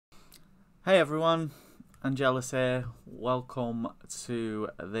Hey everyone, Angelus here. Welcome to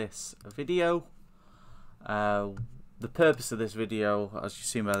this video. The purpose of this video, as you've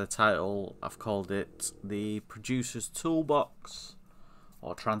seen by the title, I've called it the Producer's Toolbox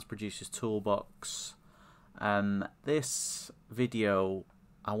or Trance Producer's Toolbox. This video,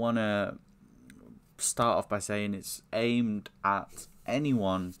 I want to start off by saying it's aimed at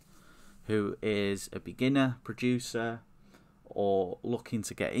anyone who is a beginner producer or looking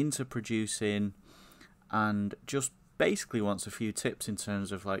to get into producing and just basically wants a few tips in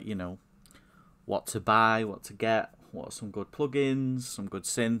terms of, like, what to buy, what to get, what are some good plugins, some good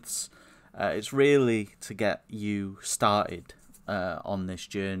synths. It's really to get you started on this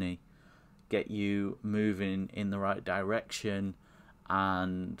journey, get you moving in the right direction,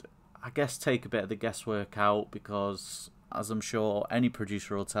 and I guess take a bit of the guesswork out, because as I'm sure any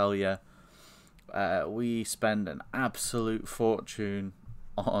producer will tell you, we spend an absolute fortune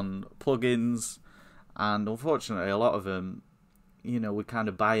on plugins, and unfortunately a lot of them, we kind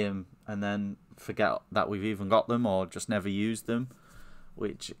of buy them and then forget that we've even got them, or just never used them,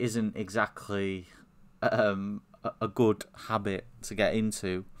 which isn't exactly a good habit to get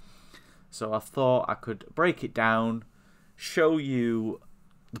into. So I thought I could break it down, show you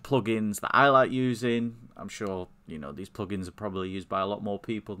the plugins that I like using. I'm sure these plugins are probably used by a lot more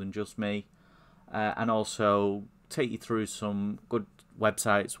people than just me. And also take you through some good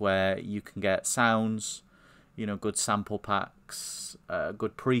websites where you can get sounds, good sample packs,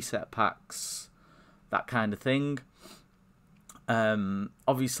 good preset packs, that kind of thing.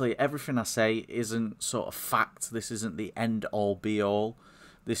 Obviously, everything I say isn't sort of fact. This isn't the end-all, be-all.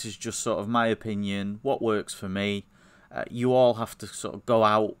 This is just sort of my opinion, what works for me. You all have to sort of go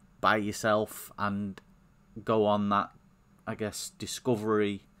out by yourself and go on that, I guess,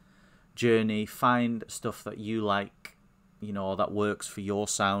 discovery journey, find stuff that you like, or that works for your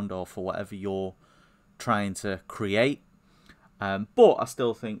sound or for whatever you're trying to create. But I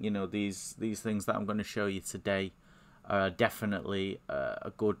still think these things that I'm going to show you today are definitely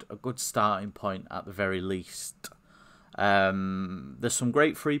a good starting point at the very least. There's some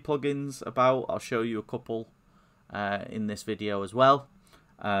great free plugins about. I'll show you a couple in this video as well.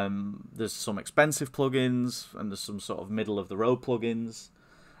 There's some expensive plugins and there's some sort of middle of the road plugins.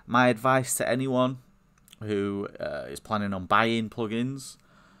 My advice to anyone who is planning on buying plugins: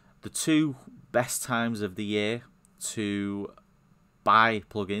 the two best times of the year to buy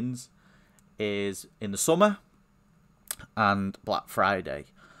plugins is in the summer and Black Friday.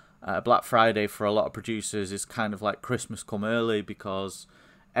 Black Friday for a lot of producers is kind of like Christmas come early, because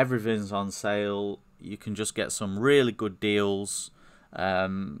everything's on sale. You can just get some really good deals,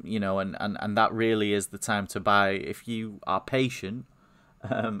 and that really is the time to buy if you are patient.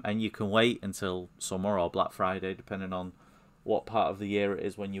 And you can wait until summer or Black Friday, depending on what part of the year it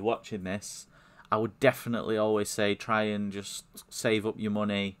is when you're watching this. I would definitely always say try and just save up your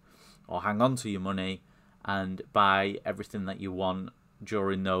money or hang on to your money and buy everything that you want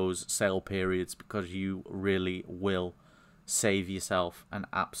during those sale periods, because you really will save yourself an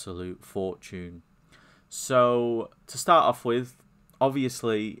absolute fortune. So to start off with,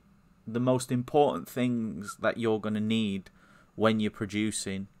 obviously the most important things that you're going to need when you're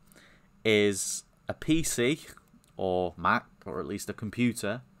producing is a PC or Mac, or at least a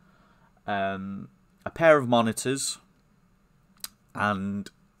computer, a pair of monitors, and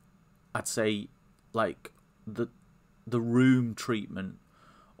I'd say like the room treatment,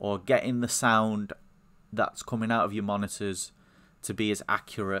 or getting the sound that's coming out of your monitors to be as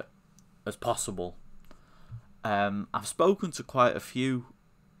accurate as possible. I've spoken to quite a few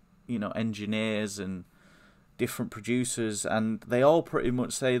engineers and different producers, and they all pretty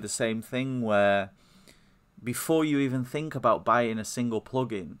much say the same thing, where before you even think about buying a single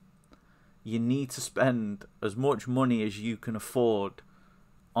plugin, you need to spend as much money as you can afford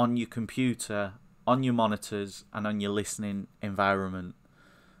on your computer, on your monitors, and on your listening environment.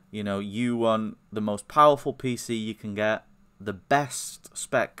 You want the most powerful PC you can get, the best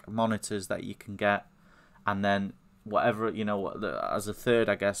spec monitors that you can get, and then whatever, as a third,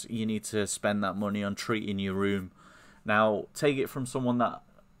 I guess, you need to spend that money on treating your room. Now, take it from someone that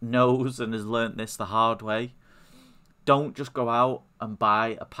knows and has learnt this the hard way. Don't just go out and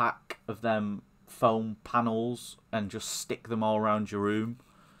buy a pack of them foam panels and just stick them all around your room,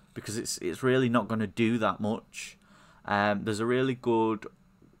 because it's really not going to do that much. There's a really good,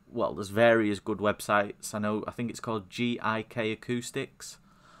 there's various good websites. I think it's called GIK Acoustics.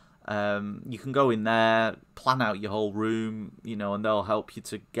 You can go in there, plan out your whole room, and they'll help you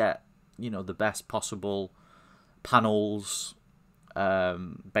to get, the best possible panels,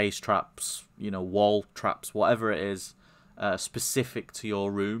 bass traps, wall traps, whatever it is, specific to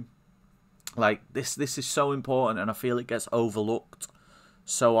your room. Like, this is so important, and I feel it gets overlooked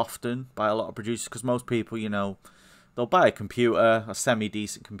so often by a lot of producers, because most people, you know, they'll buy a computer, a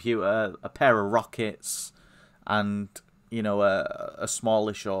semi-decent computer, a pair of rockets, and, you know, a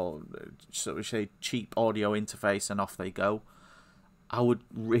smallish or, sort of say, cheap audio interface, and off they go. I would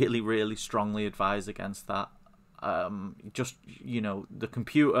really, really strongly advise against that. Just, you know, the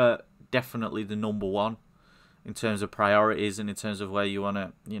computer, definitely the number one in terms of priorities and in terms of where you want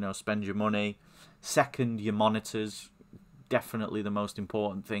to, you know, spend your money. Second, your monitors, definitely the most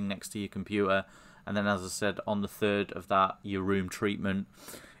important thing next to your computer. And then, as I said, on the third of that, your room treatment.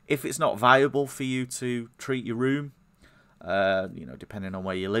 If it's not viable for you to treat your room, you know, depending on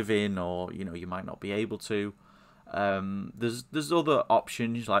where you live in, or, you know, you might not be able to, there's other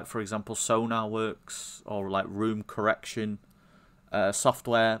options, like, for example, Sonar works, or like room correction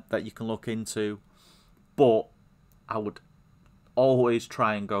software that you can look into. But I would always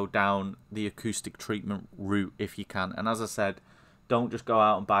try and go down the acoustic treatment route if you can. And as I said, don't just go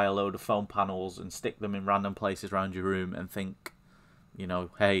out and buy a load of foam panels and stick them in random places around your room and think, you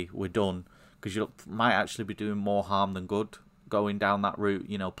know, hey, we're done. Because you might actually be doing more harm than good going down that route.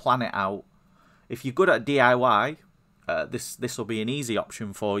 You know, plan it out. If you're good at DIY, this will be an easy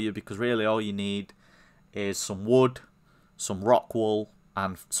option for you, because really all you need is some wood, some rock wool,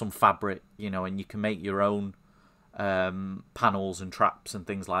 and some fabric, you know, and you can make your own panels and traps and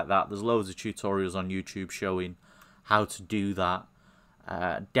things like that. There's loads of tutorials on YouTube showing how to do that.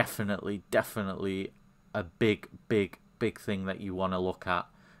 Definitely a big thing that you want to look at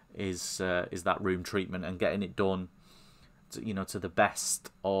is that room treatment, and getting it done to, you know, to the best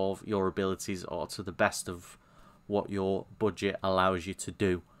of your abilities, or to the best of what your budget allows you to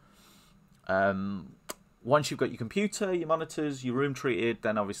do. Once you've got your computer, your monitors, your room treated,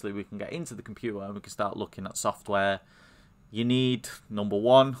 then obviously we can get into the computer and we can start looking at software. You need, number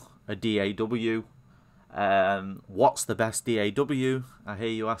one, a DAW. What's the best DAW? I hear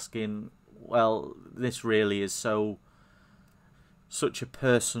you asking. Well, this really is such a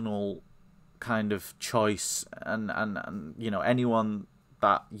personal kind of choice, and you know, anyone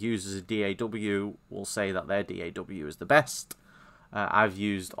that uses a DAW will say that their DAW is the best. I've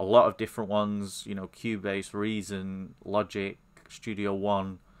used a lot of different ones, you know, Cubase, Reason, Logic, Studio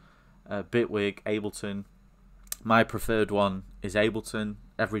One, Bitwig, Ableton. My preferred one is Ableton.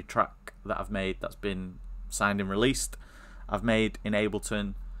 Every track that I've made that's been signed and released, I've made in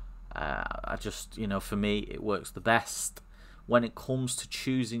Ableton. I just, you know, for me, it works the best. When it comes to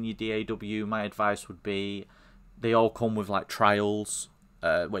choosing your DAW, my advice would be, they all come with like trials,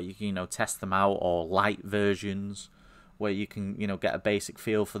 where you can, you know, test them out, or light versions where you can, you know, get a basic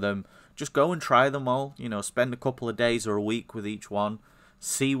feel for them. Just go and try them all, you know, spend a couple of days or a week with each one,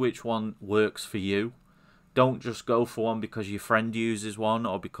 see which one works for you. Don't just go for one because your friend uses one,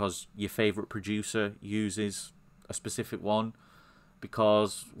 or because your favorite producer uses a specific one,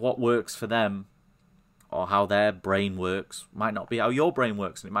 because what works for them, or how their brain works, might not be how your brain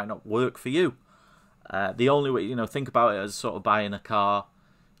works, and it might not work for you. The only way, you know, think about it as sort of buying a car.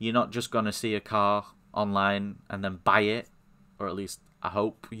 You're not just going to see a car online and then buy it, or at least I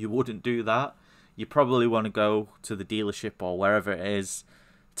hope you wouldn't do that. You probably want to go to the dealership or wherever it is,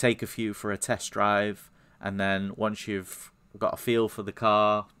 take a few for a test drive, and then once you've got a feel for the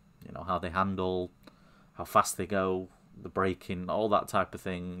car, you know, how they handle, how fast they go, the braking, all that type of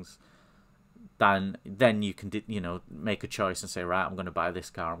things, then you can, you know, make a choice and say, right, I'm going to buy this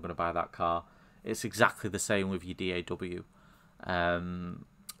car, I'm going to buy that car. It's exactly the same with your DAW.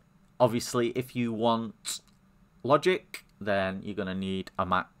 Obviously, if you want Logic, then you're going to need a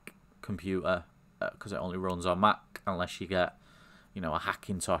Mac computer, because it only runs on Mac, unless you get, you know, a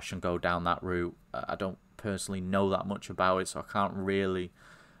Hackintosh and go down that route. I don't personally know that much about it, so I can't really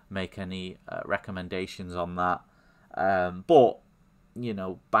make any recommendations on that. But, you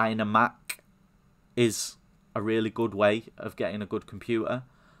know, buying a Mac is a really good way of getting a good computer,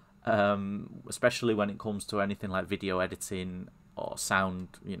 especially when it comes to anything like video editing or sound,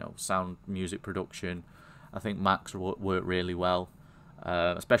 you know, sound music production. I think Macs work really well,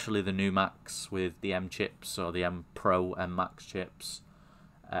 especially the new Macs with the M chips, or the M Pro, M Max chips.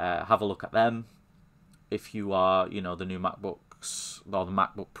 Have a look at them. If you are, you know, the new MacBooks, or the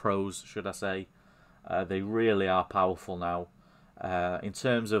MacBook Pros, should I say, they really are powerful now. In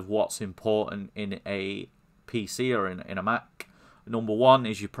terms of what's important in a PC or in a Mac, number one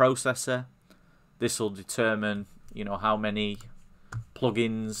is your processor. This will determine, you know, how many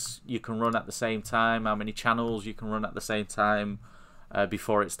plugins you can run at the same time, how many channels you can run at the same time,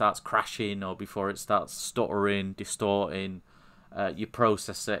 before it starts crashing or before it starts stuttering, distorting. Your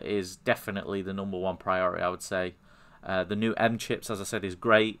processor is definitely the number one priority, I would say. The new M chips, as I said, is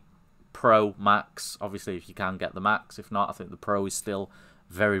great, Pro, Max. Obviously, if you can get the Max. If not, I think the Pro is still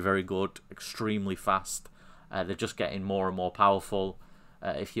very, very good, extremely fast. They're just getting more and more powerful.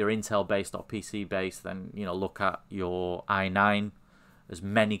 If you're Intel based or PC based, then look at your i9, as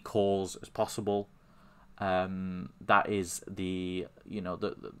many cores as possible. That is the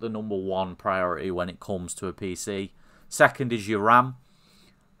the number one priority when it comes to a PC. Second is your RAM.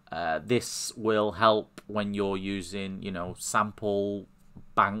 This will help when you're using sample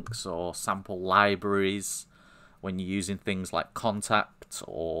banks or sample libraries, when you're using things like Contact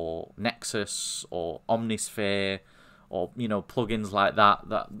or Nexus or Omnisphere, or plugins like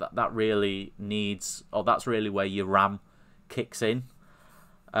that really needs, or that's really where your RAM kicks in.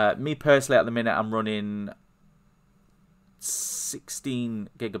 Me personally, at the minute, I'm running 16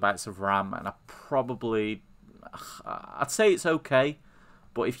 gigabytes of RAM, and I'd say it's okay,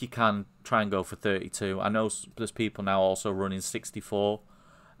 but if you can, try and go for 32. I know there's people now also running 64.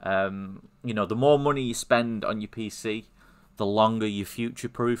 The more money you spend on your PC, the longer you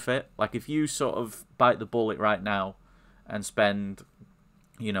future-proof it. Like, if you sort of bite the bullet right now and spend,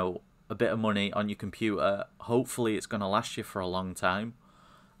 a bit of money on your computer, hopefully it's going to last you for a long time.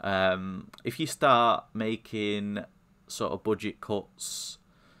 If you start making sort of budget cuts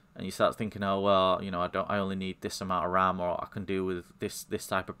and you start thinking, oh well, I only need this amount of RAM, or I can do with this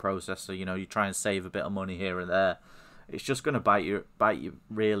type of processor, you try and save a bit of money here and there, it's just going to bite you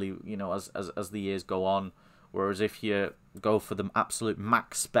really, as the years go on. Whereas if you go for the absolute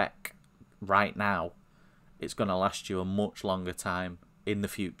max spec right now, it's going to last you a much longer time in the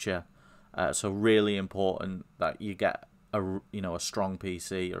future. So really important that you get a strong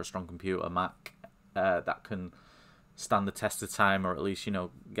PC or a strong computer, Mac, that can stand the test of time, or at least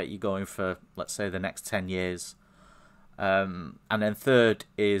get you going for, let's say, the next 10 years. And then third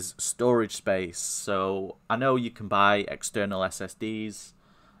is storage space. So I know you can buy external SSDs.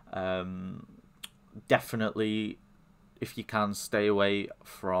 Definitely, if you can, stay away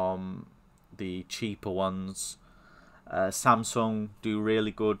from the cheaper ones. Samsung do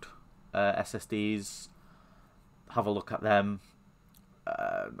really good SSDs. Have a look at them.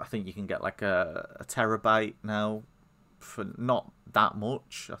 I think you can get like a terabyte now for not that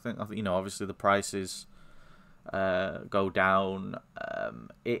much. I think obviously the prices go down.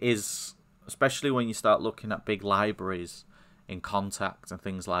 It is, especially when you start looking at big libraries in Contact and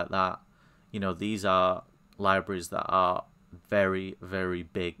things like that. These are libraries that are very, very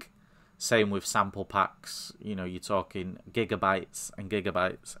big. Same with sample packs. You're talking gigabytes and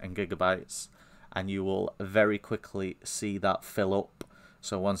gigabytes and gigabytes, and you will very quickly see that fill up.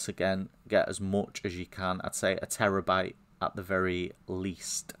 So once again, get as much as you can. I'd say a terabyte at the very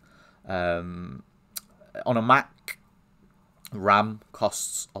least. On a Mac, RAM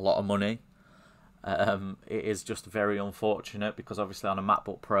costs a lot of money. It is just very unfortunate because obviously on a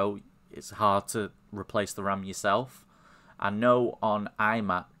MacBook Pro, it's hard to replace the RAM yourself. I know on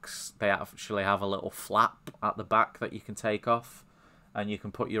iMacs, they actually have a little flap at the back that you can take off, and you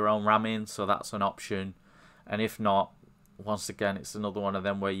can put your own RAM in, so that's an option. And if not, once again, it's another one of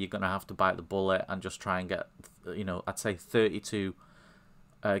them where you're going to have to bite the bullet and just try and get, I'd say 32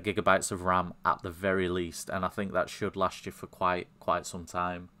 gigabytes of RAM at the very least, and I think that should last you for quite some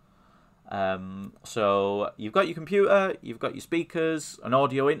time. So you've got your computer, you've got your speakers, an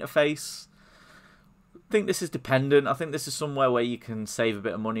audio interface. I think this is dependent. I think this is somewhere where you can save a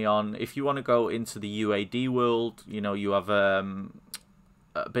bit of money on. If you want to go into the UAD world, you have a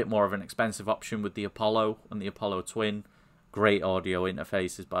bit more of an expensive option with the Apollo and the Apollo Twin. Great audio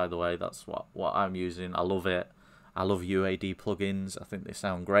interfaces, by the way. That's what I'm using. I love it. I love UAD plugins. I think they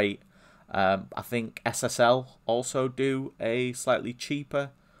sound great. I think SSL also do a slightly cheaper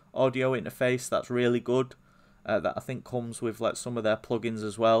audio interface that's really good. That I think comes with like some of their plugins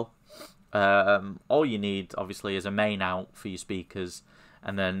as well. All you need obviously is a main out for your speakers,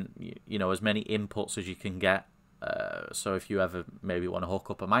 and then as many inputs as you can get. So if you ever maybe want to hook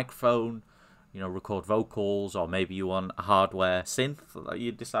up a microphone, record vocals, or maybe you want a hardware synth that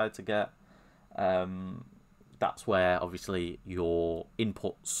you decide to get, that's where obviously your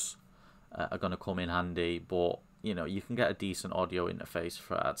inputs are going to come in handy. But you can get a decent audio interface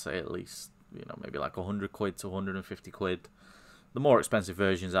for, I'd say, at least maybe like 100 quid to 150 quid. The more expensive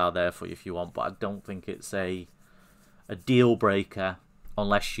versions are there for you if you want, but I don't think it's a deal breaker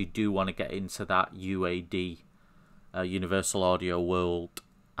unless you do want to get into that UAD, Universal Audio world,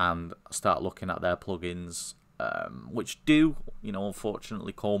 and start looking at their plugins, which do,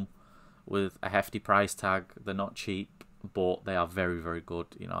 unfortunately come with a hefty price tag. They're not cheap, but they are very, very good.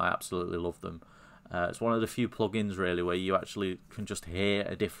 I absolutely love them. It's one of the few plugins really where you actually can just hear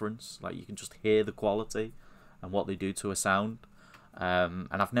a difference. Like, you can just hear the quality and what they do to a sound. And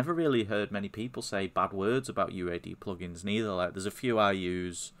I've never really heard many people say bad words about UAD plugins neither. Like, there's a few I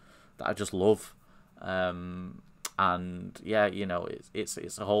use that I just love. And yeah, you know, it's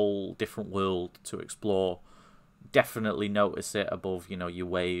a whole different world to explore. Definitely notice it above, you know, your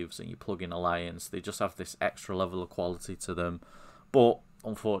Waves and your Plugin Alliance. They just have this extra level of quality to them. But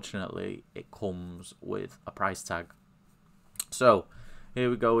unfortunately, it comes with a price tag. So here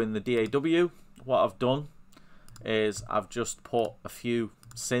we go in the DAW. What I've done is I've just put a few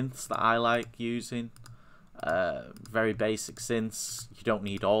synths that I like using. Very basic synths. You don't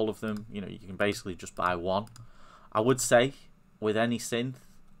need all of them. You know, you can basically just buy one. I would say with any synth,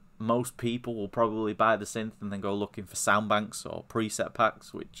 most people will probably buy the synth and then go looking for sound banks or preset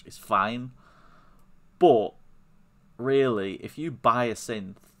packs, which is fine. But really, if you buy a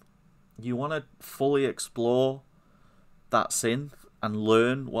synth, you want to fully explore that synth and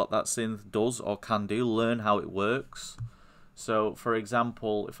learn what that synth does or can do, learn how it works. So, for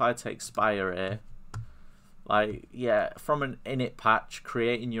example, if I take Spire here, like, yeah, from an init patch,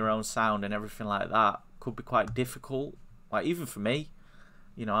 creating your own sound and everything like that could be quite difficult. Like, even for me,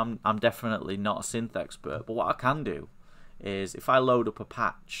 you know, I'm definitely not a synth expert, but what I can do is if I load up a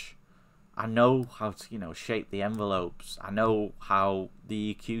patch, I know how to, you know, shape the envelopes. I know how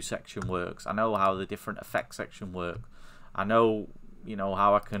the EQ section works. I know how the different effect section work. I know, you know,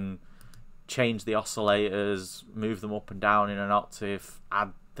 how I can change the oscillators, move them up and down in an octave,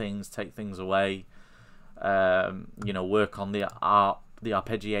 add things, take things away. You know, work on the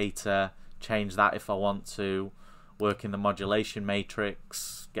arpeggiator, change that if I want to, work in the modulation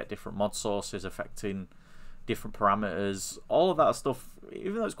matrix, get different mod sources affecting different parameters. All of that stuff,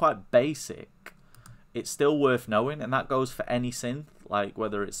 even though it's quite basic, it's still worth knowing, and that goes for any synth, like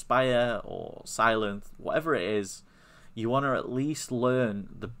whether it's Spire or Silent, whatever it is. You want to at least learn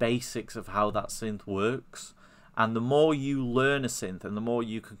the basics of how that synth works, and the more you learn a synth and the more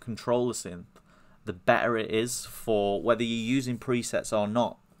you can control a synth, the better it is for whether you're using presets or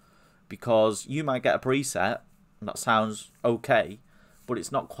not. Because you might get a preset and that sounds okay, but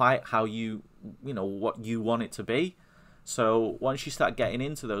it's not quite how you know, what you want it to be. So once you start getting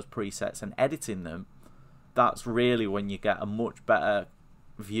into those presets and editing them, that's really when you get a much better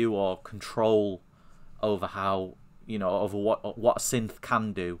view or control over how, you know, over what a synth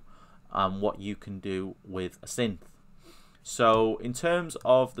can do and what you can do with a synth. So in terms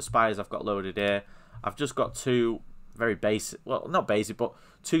of the Spires I've got loaded here, I've just got two very basic, well, not basic, but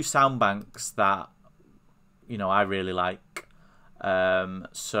two sound banks that, you know, I really like.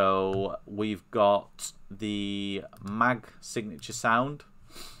 So we've got the Mag Signature Sound,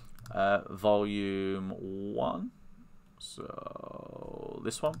 volume 1. So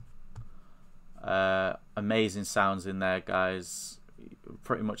this one. Amazing sounds in there, guys.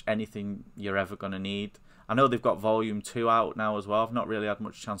 Pretty much anything you're ever going to need. I know they've got volume 2 out now as well. I've not really had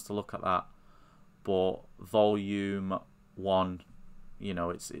much chance to look at that, but volume 1, you know,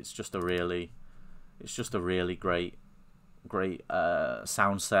 it's just a really great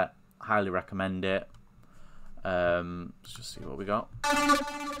sound set. Highly recommend it. Let's just see what we got.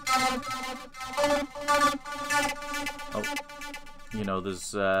 Oh, you know,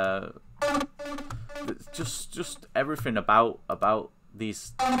 there's just everything about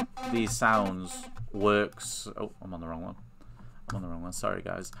these sounds works. Oh, I'm on the wrong one. Sorry,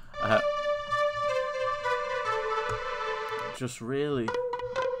 guys. Just really,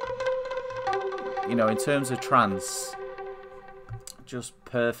 you know, in terms of trance, just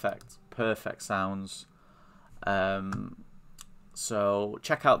perfect sounds. So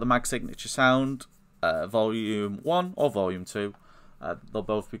check out the Mag Signature Sound, volume 1 or volume 2. They'll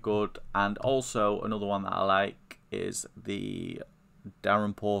both be good. And also another one that I like is the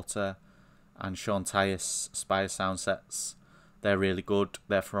Darren Porter and Sean Tyas Spire sound sets. They're really good.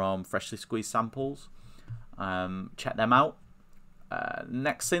 They're from Freshly Squeezed Samples. Check them out.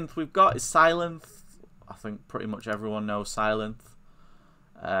 Next synth we've got is Sylenth. I think pretty much everyone knows Sylenth.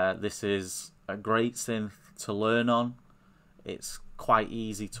 This is a great synth to learn on. It's quite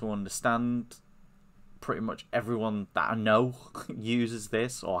easy to understand. Pretty much everyone that I know uses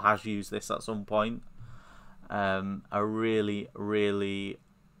this or has used this at some point. A really,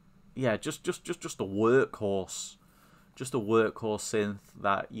 yeah, just a workhorse. Just a workhorse synth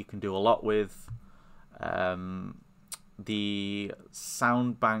that you can do a lot with. The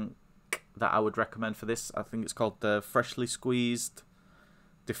sound bank that I would recommend for this, I think it's called the Freshly Squeezed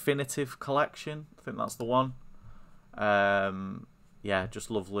Definitive Collection. I think that's the one. Yeah,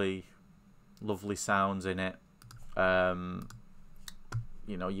 just lovely sounds in it. You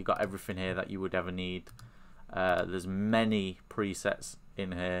know, you got everything here that you would ever need. There's many presets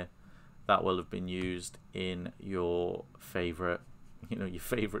in here that will have been used in your favorite your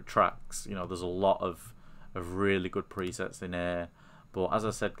favorite tracks. There's a lot of really good presets in here. But as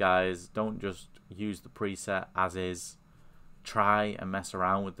I said, guys, don't just use the preset as is. Try and mess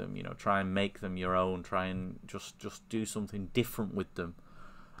around with them. Try and make them your own. Try and just do something different with them.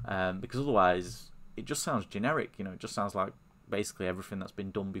 Because otherwise, it just sounds generic. It just sounds like basically everything that's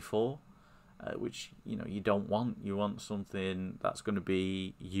been done before, which you don't want. You want something that's going to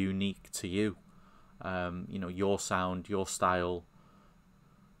be unique to you. Your sound, your style,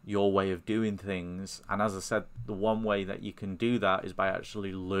 your way of doing things. And as I said, the one way that you can do that is by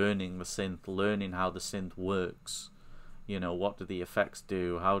actually learning the synth, learning how the synth works. What do the effects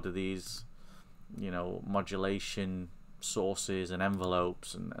do? How do these, modulation sources and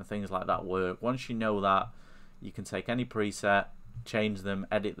envelopes and things like that work? Once you know that, you can take any preset, change them,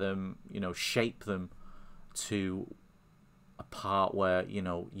 edit them, shape them to a part where,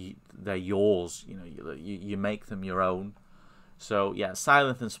 they're yours. You make them your own. So yeah,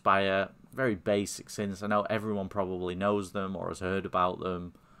 Sylenth and Spire, very basic synths. I know everyone probably knows them or has heard about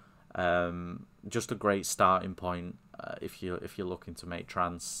them. Just a great starting point if you're looking to make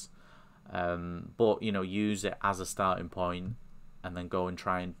trance. But use it as a starting point, and then go and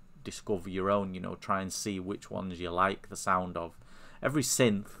try and discover your own. Try and see which ones you like the sound of. Every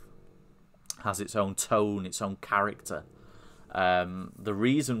synth has its own tone, its own character. The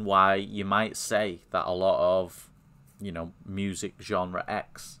reason why you might say that a lot of music genre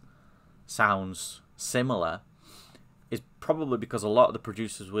X sounds similar is probably because a lot of the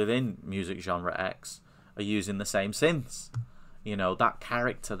producers within music genre X are using the same synths. That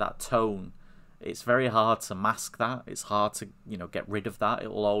character, that tone, it's very hard to mask that. It's hard to get rid of that.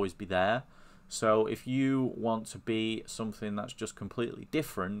 It will always be there. So if you want to be something that's just completely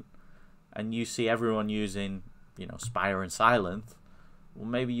different, and you see everyone using Spire and Sylenth, well,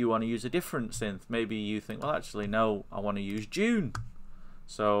 maybe you want to use a different synth. Maybe you think, well, actually, no, I want to use June.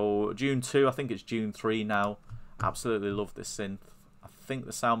 So June 2, I think it's June 3 now. Absolutely love this synth. I think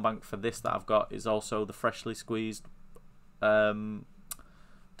the sound bank for this that I've got is also the Freshly Squeezed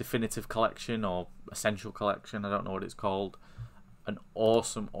Definitive Collection or Essential Collection. I don't know what it's called. An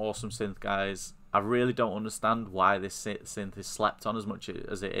awesome synth, guys. I really don't understand why this synth is slept on as much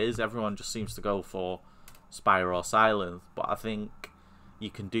as it is. Everyone just seems to go for Spire or Sylenth, but I think you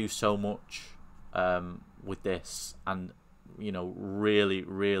can do so much with this, and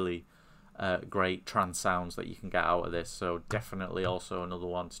really great trance sounds that you can get out of this. So definitely also another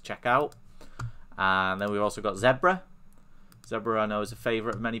one to check out. And then we've also got Zebra. Zebra, I know, is a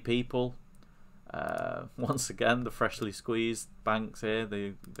favourite of many people. Once again, the Freshly Squeezed banks here,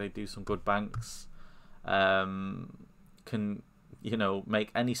 they do some good banks. Can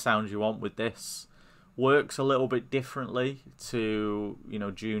make any sound you want with this. Works a little bit differently to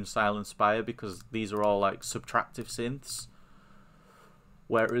June, Sylenth, Spire, because these are all like subtractive synths,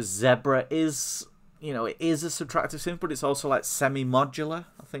 whereas Zebra is it is a subtractive synth, but it's also like semi-modular,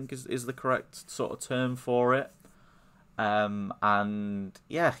 I think is the correct sort of term for it. And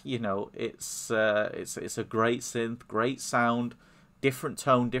yeah, it's a great synth, great sound, different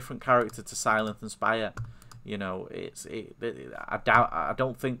tone, different character to Sylenth and Spire. I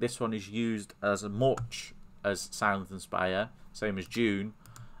don't think this one is used as much as Sylenth and Spire, same as June.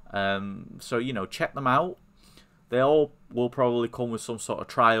 So check them out. They all will probably come with some sort of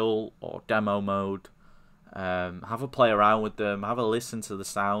trial or demo mode. Have a play around with them. Have a listen to the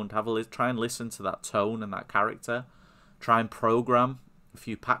sound. Try and listen to that tone and that character. Try and program a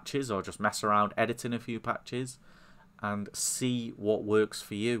few patches, or just mess around editing a few patches, and see what works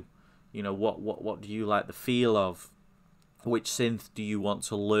for you. What do you like the feel of? Which synth do you want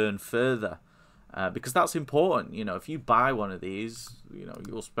to learn further? Because that's important. If you buy one of these,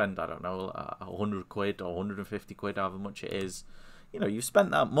 you'll spend, I don't know, 100 quid or 150 quid, however much it is. You've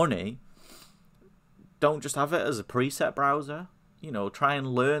spent that money. Don't just have it as a preset browser. Try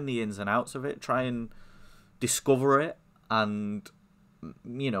and learn the ins and outs of it. Try and discover it, and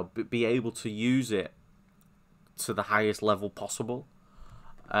be able to use it to the highest level possible.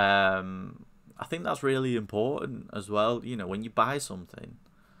 I think that's really important as well. When you buy something,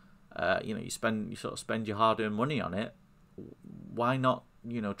 you sort of spend your hard-earned money on it. Why not,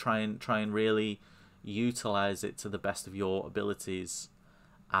 try and really utilize it to the best of your abilities,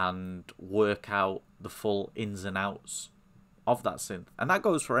 and work out the full ins and outs of that synth. And that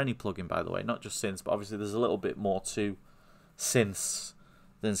goes for any plugin, by the way, not just synths, but obviously there's a little bit more to synths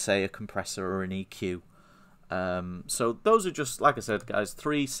than, say, a compressor or an EQ. So those are just, like I said, guys,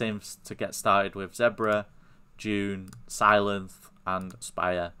 3 synths to get started with: Zebra, June, Sylenth, and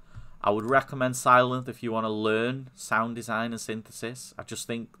Spire. I would recommend Sylenth if you want to learn sound design and synthesis. I just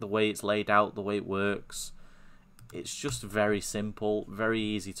think the way it's laid out, the way it works, it's just very simple, very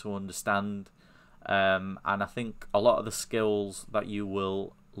easy to understand, and I think a lot of the skills that you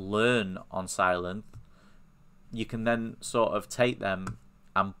will learn on Sylenth, you can then sort of take them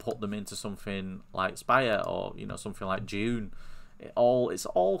and put them into something like Spire, or something like Dune. It's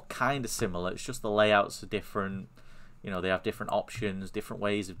all kind of similar. It's just the layouts are different. They have different options, different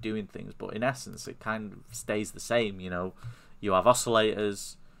ways of doing things, but in essence it kind of stays the same. You have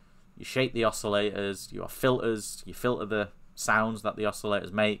oscillators, you shape the oscillators, you have filters, you filter the sounds that the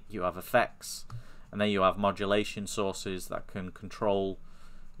oscillators make, you have effects, and then you have modulation sources that can control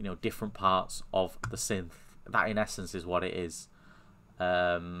different parts of the synth. That in essence is what it is.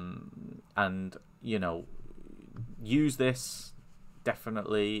 And use this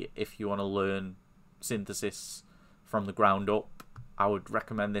definitely if you want to learn synthesis from the ground up. I would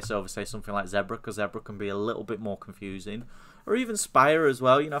recommend this over, say, something like Zebra, because Zebra can be a little bit more confusing, or even Spire as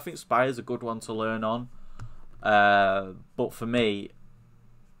well. I think Spire is a good one to learn on, but for me,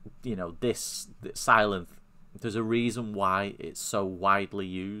 this Sylenth, there's a reason why it's so widely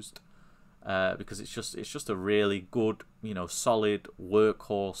used, because it's just a really good, solid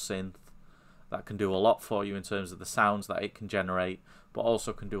workhorse synth that can do a lot for you in terms of the sounds that it can generate, but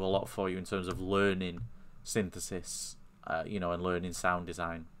also can do a lot for you in terms of learning synthesis, and learning sound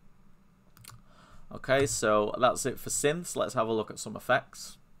design. Okay, so that's it for synths. Let's have a look at some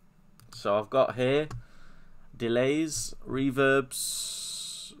effects. So I've got here delays,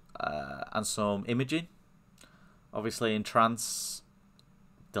 reverbs, and some imaging. Obviously in trance,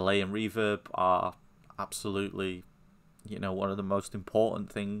 delay and reverb are absolutely, one of the most important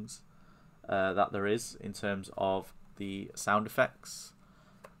things that there is in terms of the sound effects.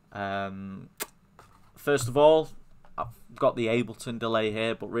 First of all, I've got the Ableton delay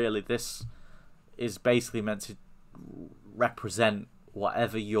here, but really this is basically meant to represent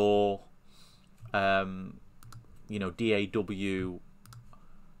whatever your DAW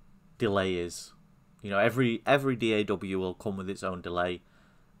delay is. Every DAW will come with its own delay.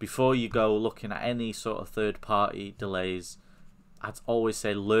 Before you go looking at any sort of third-party delays, I'd always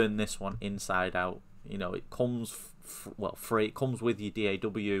say learn this one inside out. It comes free. It comes with your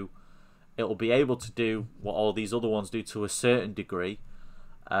DAW. It'll be able to do what all these other ones do to a certain degree.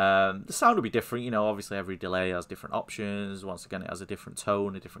 The sound will be different. Obviously every delay has different options. Once again, it has a different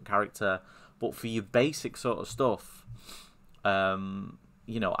tone, a different character. But for your basic sort of stuff,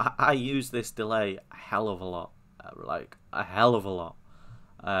 I use this delay a hell of a lot, like a hell of a lot.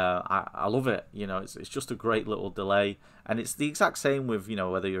 I love it. It's just a great little delay, and it's the exact same with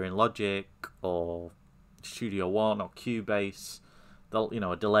whether you're in Logic or Studio One or Cubase.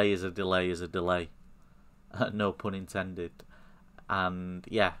 A delay is a delay is a delay, no pun intended. And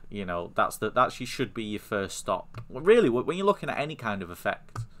yeah, that should be your first stop. Really, when you're looking at any kind of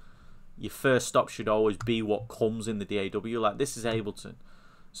effect, your first stop should always be what comes in the DAW. Like this is Ableton,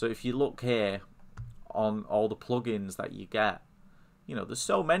 so if you look here on all the plugins that you get, there's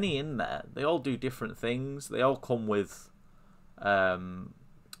so many in there. They all do different things. They all come with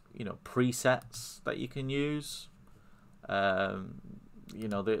presets that you can use.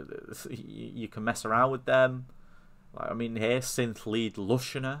 You can mess around with them. Like, here, synth lead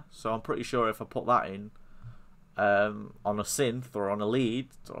Lushener. So I'm pretty sure if I put that in on a synth or on a lead,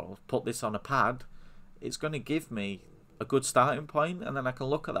 or put this on a pad, it's going to give me a good starting point, and then I can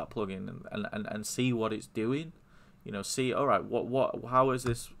look at that plugin and see what it's doing. See, all right, how is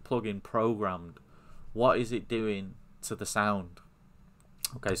this plugin programmed? What is it doing to the sound?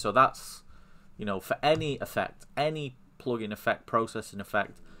 Okay, so that's, for any effect, any plugin effect, processing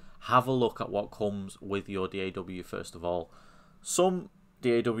effect, have a look at what comes with your DAW first of all. Some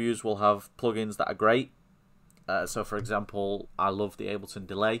DAWs will have plugins that are great. So for example, I love the Ableton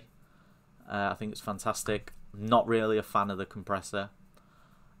delay. I think it's fantastic. Not really a fan of the compressor.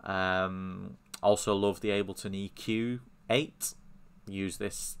 Also love the Ableton EQ8. Use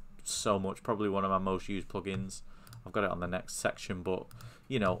this so much. Probably one of my most used plugins. I've got it on the next section, but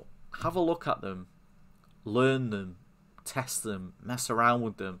have a look at them, learn them, test them, mess around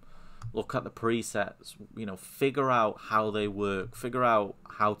with them, look at the presets, figure out how they work, figure out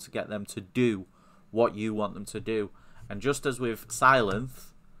how to get them to do what you want them to do. And just as with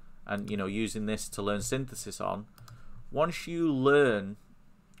Sylenth, and using this to learn synthesis on, once you learn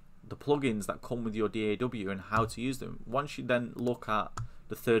the plugins that come with your DAW and how to use them, once you then look at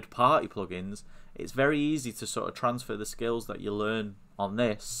the third-party plugins, it's very easy to sort of transfer the skills that you learn on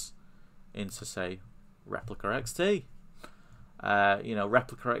this into, say, Replica XT.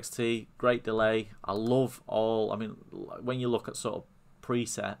 Replica XT, great delay. I love all, when you look at sort of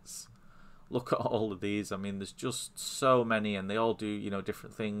presets, look at all of these. There's just so many, and they all do,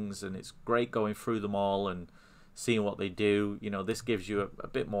 different things, and it's great going through them all and seeing what they do. You know, this gives you a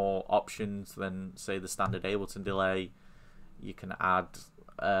bit more options than, say, the standard Ableton delay. You can add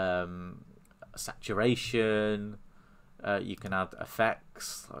saturation, you can add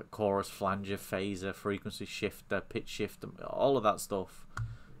effects like chorus, flanger, phaser, frequency shifter, pitch shifter, all of that stuff.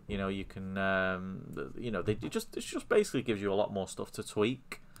 You know, you can, you know, it just basically gives you a lot more stuff to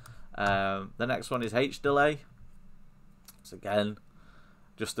tweak. The next one is H delay. So again,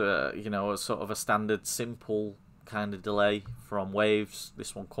 just a, you know, a sort of a standard simple kind of delay from Waves.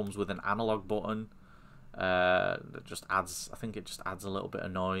 This one comes with an analog button. That just adds, I think it just adds a little bit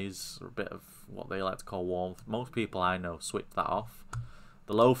of noise, or a bit of what they like to call warmth. Most people I know switch that off.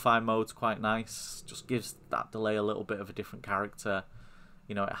 The lo-fi mode's quite nice, just gives that delay a little bit of a different character.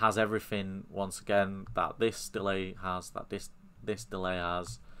 You know, it has everything, once again, that this delay has, that this delay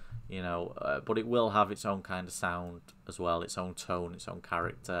has, you know, but it will have its own kind of sound as well, its own tone, its own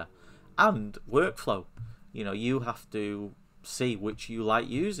character, and workflow. You know, you have to see which you like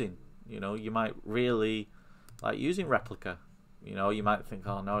using. You know, you might really like using Replica. You know, you might think,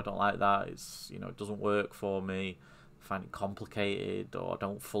 oh no, I don't like that. It's, you know, it doesn't work for me. I find it complicated, or I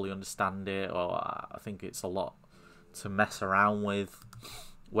don't fully understand it, or I think it's a lot to mess around with.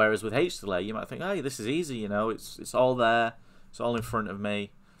 Whereas with H delay, you might think, hey, this is easy. You know, it's all there. It's all in front of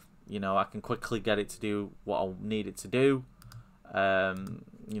me. You know, I can quickly get it to do what I need it to do.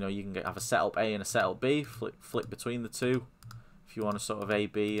 You know, you can have a setup A and a setup B, flip between the two. If you want to sort of A,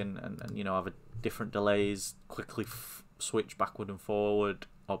 B, and you know, have a different delays, quickly switch backward and forward,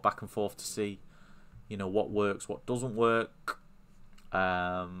 or back and forth to see, you know, what works, what doesn't work.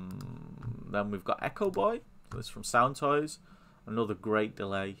 Then we've got Echo Boy. This is from Sound Toys. Another great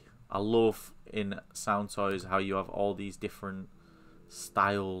delay. I love in Sound Toys how you have all these different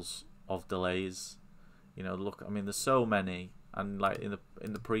styles of delays. You know, look, I mean, there's so many, and like in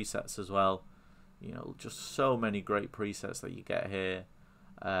the presets as well. You know, just so many great presets that you get here,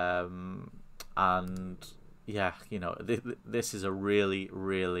 and yeah, you know, this is a really,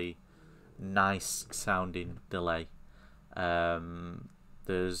 really nice sounding delay.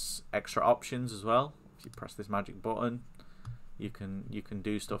 There's extra options as well. If you press this magic button, you can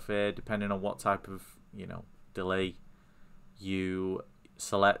do stuff here depending on what type of, you know, delay you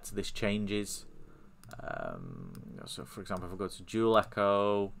select. This changes. So for example, if I go to dual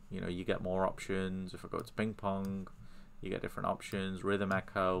echo, you know, you get more options. If I go to ping pong, you get different options. Rhythm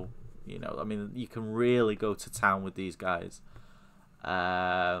echo, you know, I mean, you can really go to town with these guys,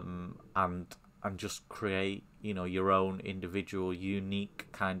 and just create, you know, your own individual unique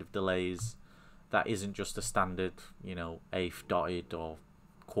kind of delays that isn't just a standard, you know, eighth dotted or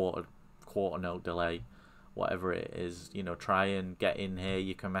quarter note delay, whatever it is. You know, try and get in here.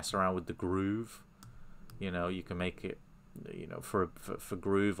 You can mess around with the groove. You know, you can make it, you know, for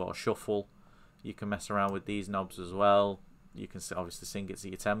groove or shuffle. You can mess around with these knobs as well. You can obviously sync it to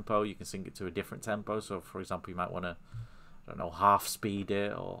your tempo. You can sync it to a different tempo. So, for example, you might want to, I don't know, half speed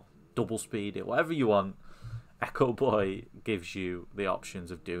it or double speed it, whatever you want. Echo Boy gives you the options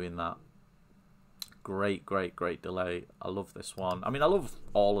of doing that. Great, great, great delay. I love this one. I mean, I love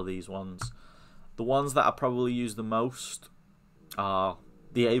all of these ones. The ones that I probably use the most are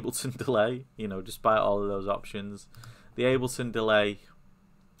the Ableton delay, you know, despite all of those options. The Ableton delay,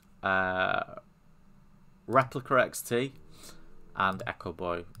 Replica XT, and Echo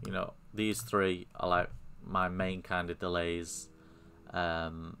Boy. You know, these three are like my main kind of delays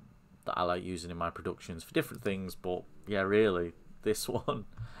that I like using in my productions for different things. But yeah, really, this one,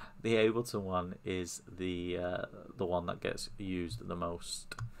 the Ableton one, is the one that gets used the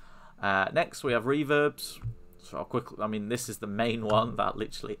most. Next, we have reverbs. So I'll quickly, I mean, this is the main one that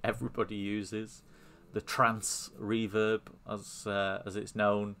literally everybody uses. The Trance reverb, as it's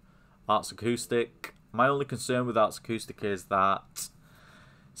known. Arts Acoustic. My only concern with Arts Acoustic is that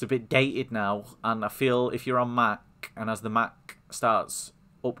it's a bit dated now, and I feel if you're on Mac, and as the Mac starts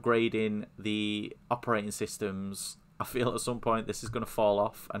upgrading the operating systems, I feel at some point this is going to fall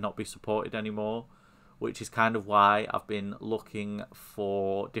off and not be supported anymore, which is kind of why I've been looking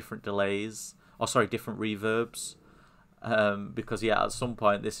for different delays, or sorry, different reverbs, because yeah, at some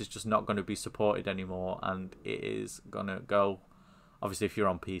point this is just not going to be supported anymore, and it is going to go. Obviously, if you're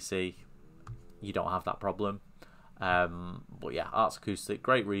on PC, you don't have that problem. But yeah, Arts Acoustic,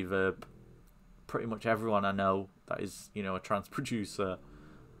 great reverb. Pretty much everyone I know that is, you know, a trance producer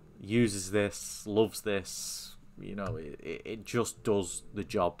uses this, loves this. You know, it just does the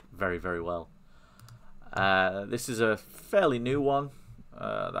job very, very well. This is a fairly new one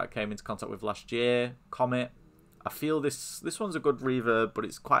that I came into contact with last year, Comet. I feel this one's a good reverb, but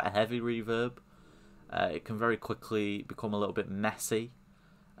it's quite a heavy reverb. It can very quickly become a little bit messy.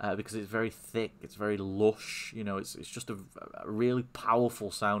 because it's very thick, it's very lush. You know, it's just a really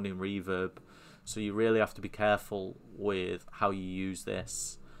powerful sounding reverb. So you really have to be careful with how you use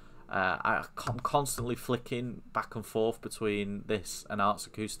this. I'm constantly flicking back and forth between this and Arts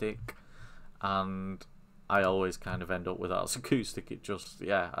Acoustic, and I always kind of end up with Arts Acoustic. It just,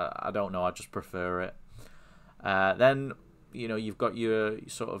 yeah, I don't know, I just prefer it. Then, you know, you've got your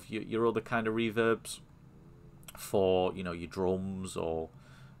sort of your other kind of reverbs for, you know, your drums, or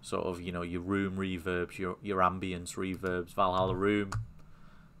sort of, you know, your room reverbs, your ambience reverbs. Valhalla Room,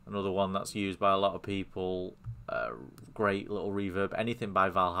 another one that's used by a lot of people. Great little reverb. Anything by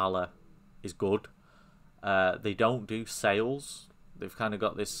Valhalla is good. They don't do sales. They've kind of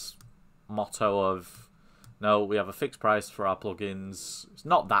got this motto of, no, we have a fixed price for our plugins. It's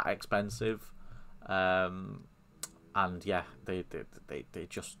not that expensive. And yeah, they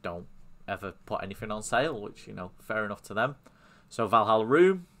just don't ever put anything on sale, which, you know, fair enough to them. So Valhalla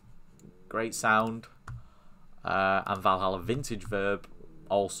Room, great sound. And Valhalla Vintage Verb,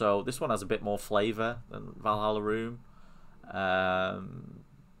 also, this one has a bit more flavour than Valhalla Room. In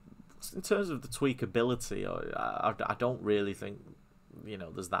terms of the tweakability, I don't really think, you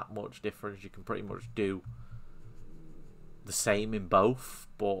know, there's that much difference. You can pretty much do the same in both,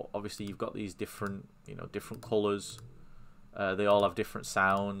 but obviously you've got these different, you know, different colours. They all have different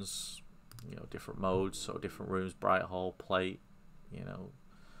sounds, you know, different modes, so different rooms, bright hall, plate, you know,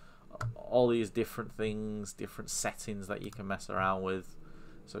 all these different things, different settings that you can mess around with.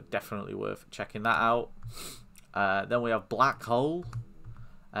 So definitely worth checking that out. Then we have Black Hole.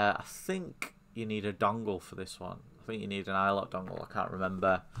 I think you need a dongle for this one. I think you need an iLok dongle. I can't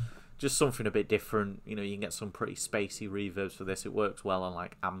remember. Just something a bit different. You know, you can get some pretty spacey reverbs for this. It works well on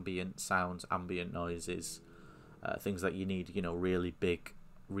like ambient sounds, ambient noises, things that you need, you know, really big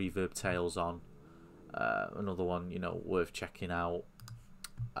reverb tails on. Another one, you know, worth checking out.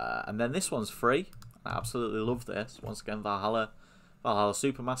 And then this one's free. I absolutely love this. Once again, Valhalla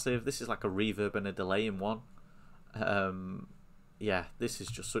Supermassive. This is like a reverb and a delay in one. Yeah, this is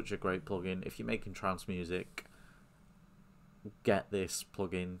just such a great plugin. If you're making trance music, get this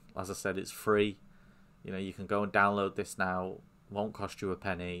plugin. As I said, it's free. You know, you can go and download this now. Won't cost you a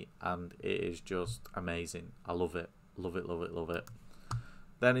penny, and it is just amazing. I love it. Love it, love it, love it.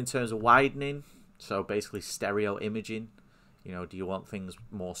 Then in terms of widening, so basically stereo imaging, you know, do you want things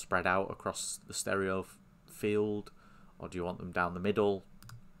more spread out across the stereo field, or do you want them down the middle?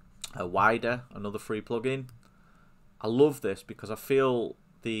 Wider, another free plugin. I love this because I feel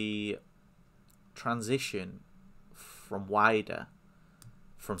the transition from wider,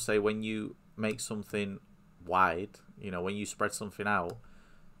 from say when you make something wide, you know, when you spread something out,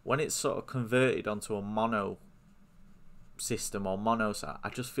 when it's sort of converted onto a mono system or mono, I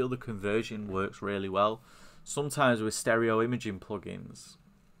just feel the conversion works really well. Sometimes with stereo imaging plugins,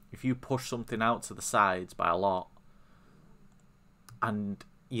 if you push something out to the sides by a lot and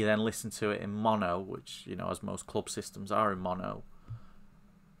you then listen to it in mono, which, you know, as most club systems are in mono,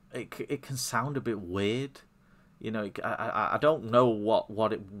 it can sound a bit weird. You know, I don't know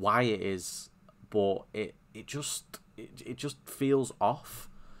why it is, but it just feels off.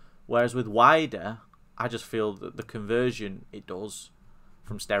 Whereas with wider, I just feel that the conversion it does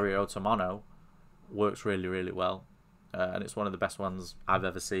from stereo to mono works really, really well, and it's one of the best ones I've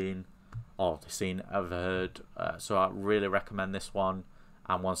ever seen, ever heard. So I really recommend this one.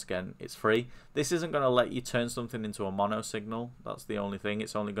 And once again, it's free. This isn't going to let you turn something into a mono signal. That's the only thing.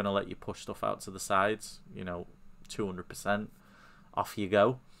 It's only going to let you push stuff out to the sides. You know, 200%. Off you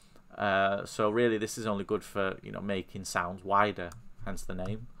go. So really, this is only good for, you know, making sounds wider. Hence the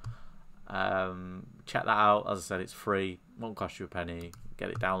name. Check that out. As I said, it's free. Won't cost you a penny. Get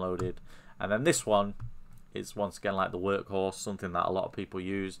it downloaded. And then this one is once again like the workhorse, something that a lot of people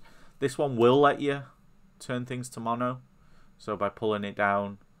use. This one will let you turn things to mono. So by pulling it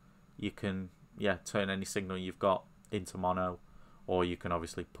down, you can, yeah, turn any signal you've got into mono, or you can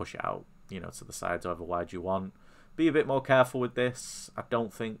obviously push it out, you know, to the sides however wide you want. Be a bit more careful with this. I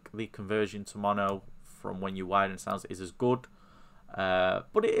don't think the conversion to mono from when you widen sounds is as good,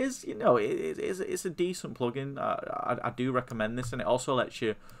 but it is, you know, it's a decent plugin. I do recommend this, and it also lets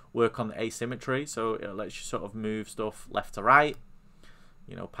you work on the asymmetry, so it lets you sort of move stuff left to right,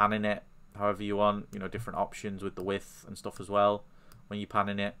 you know, panning it however you want, you know, different options with the width and stuff as well. When you're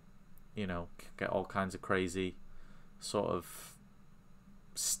panning it, you know, get all kinds of crazy sort of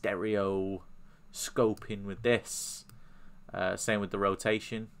stereo scoping with this. Same with the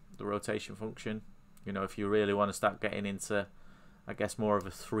rotation function. You know, if you really want to start getting into, I guess, more of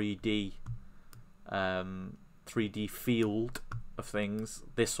a 3D field of things,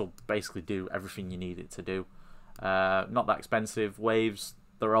 this will basically do everything you need it to do. Not that expensive. Waves,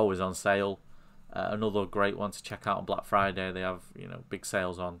 they're always on sale. Another great one to check out on Black Friday. They have, you know, big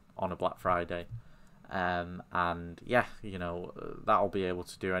sales on a Black Friday. And yeah, you know, that'll be able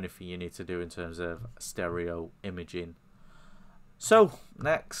to do anything you need to do in terms of stereo imaging. So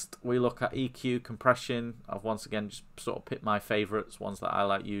next we look at EQ compression. I've once again just sort of picked my favorites, ones that I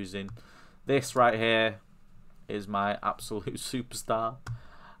like using. This right here is my absolute superstar.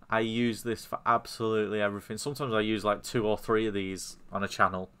 I use this for absolutely everything. Sometimes I use like 2 or 3 of these on a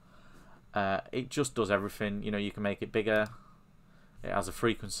channel. It just does everything. You know, you can make it bigger. It has a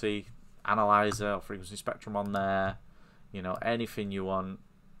frequency analyzer or frequency spectrum on there. You know, anything you want.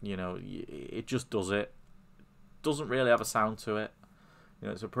 You know, it just does it. Doesn't really have a sound to it. You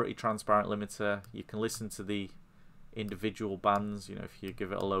know, it's a pretty transparent limiter. You can listen to the individual bands. You know, if you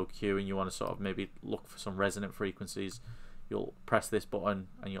give it a low Q and you want to sort of maybe look for some resonant frequencies, you'll press this button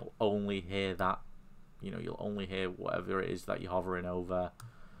and you'll only hear that. You know, you'll only hear whatever it is that you're hovering over.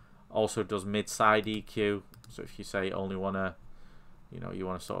 Also does mid-side EQ. So if you say only want to, you know, you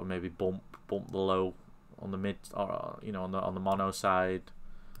want to sort of maybe bump the low on the mid, or you know, on the mono side,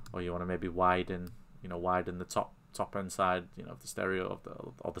 or you want to maybe widen, you know, widen the top end side, you know, of the stereo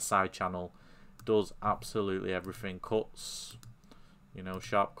of the side channel. Does absolutely everything. Cuts, you know,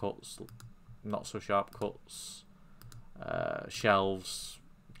 sharp cuts, not so sharp cuts, shelves,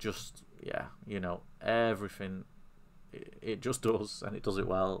 just, yeah, you know, everything. It just does, and it does it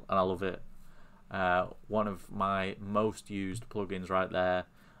well, and I love it. One of my most used plugins right there,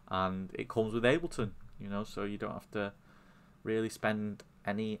 and it comes with Ableton, you know, so you don't have to really spend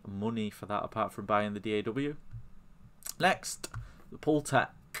any money for that apart from buying the DAW. Next, the Pultec.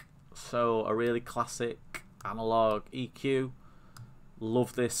 So a really classic analog EQ.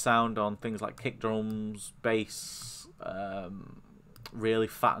 Love this sound on things like kick drums, bass. Really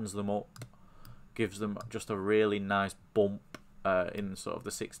fattens them up, gives them just a really nice bump in sort of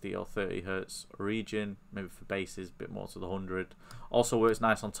the 60 or 30 hertz region. Maybe for basses, a bit more to the 100. Also works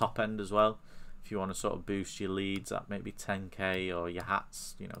nice on top end as well. If you want to sort of boost your leads at maybe 10k or your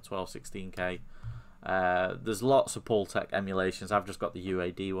hats, you know, 12, 16k. There's lots of Pultec emulations. I've just got the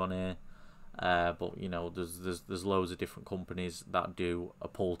UAD one here, but you know, there's loads of different companies that do a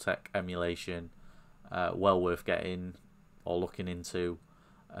Pultec emulation. Well worth getting or looking into.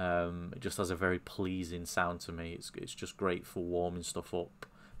 It just has a very pleasing sound to me. It's just great for warming stuff up,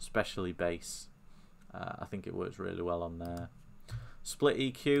 especially bass. I think it works really well on there. Split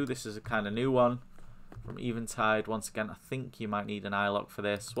EQ, this is a kind of new one from Eventide. Once again, I think you might need an iLok for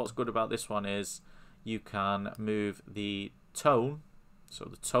this. What's good about this one is you can move the tone, so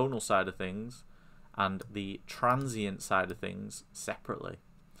the tonal side of things, and the transient side of things separately.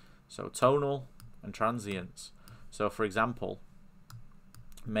 So tonal and transients. So for example,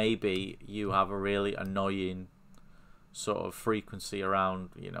 maybe you have a really annoying sort of frequency around,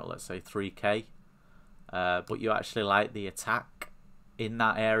 you know, let's say 3k, but you actually like the attack in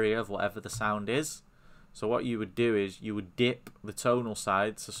that area of whatever the sound is. So what you would do is you would dip the tonal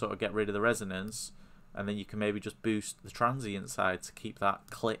side to sort of get rid of the resonance, and then you can maybe just boost the transient side to keep that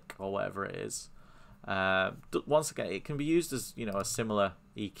click or whatever it is. Once again, it can be used as, you know, a similar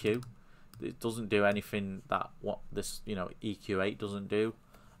EQ. It doesn't do anything that what this, you know, EQ8 doesn't do.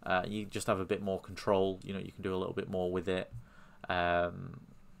 You just have a bit more control. You know, you can do a little bit more with it, and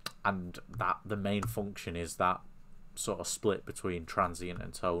that the main function is that sort of split between transient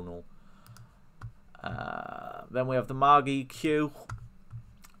and tonal. Then we have the Marg EQ.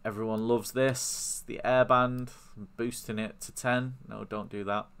 Everyone loves this. The airband, boosting it to 10. No, don't do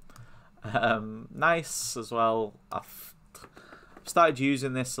that. Nice as well. I've started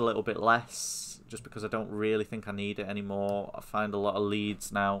using this a little bit less, just because I don't really think I need it anymore. I find a lot of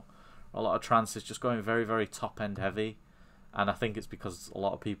leads now, a lot of trance is just going very, very top end heavy, and I think it's because a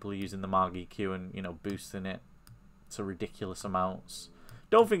lot of people are using the Marg EQ and, you know, boosting it to ridiculous amounts.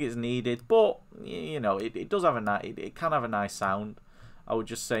 Don't think it's needed, but you know, it does have a it can have a nice sound. I would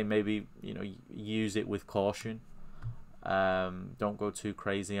just say maybe, you know, use it with caution. Don't go too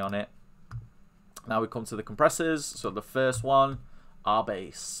crazy on it. Now we come to the compressors. So the first one,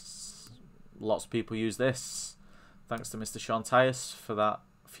 R-Bass. Lots of people use this. Thanks to Mr. Sean Tyas for that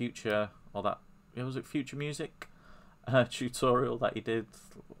Future, or that, was it Future Music tutorial that he did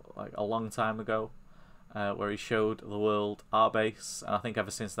like a long time ago, where he showed the world R-Bass, and I think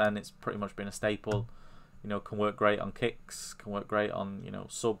ever since then it's pretty much been a staple. You know, can work great on kicks, can work great on, you know,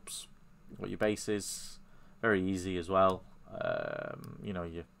 subs, what your bass is. Very easy as well. You know,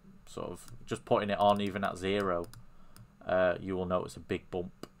 you sort of just putting it on even at 0, you will notice a big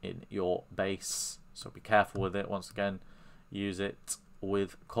bump in your bass. So be careful with it. Once again, use it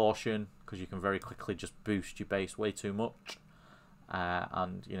with caution, because you can very quickly just boost your bass way too much.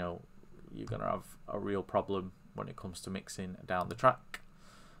 and you know, you're gonna have a real problem when it comes to mixing down the track.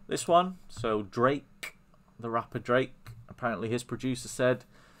 This one, so Drake, the rapper Drake, apparently his producer said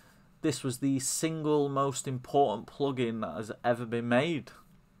this was the single most important plugin that has ever been made.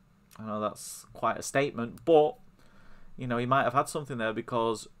 I know that's quite a statement, but you know, he might have had something there,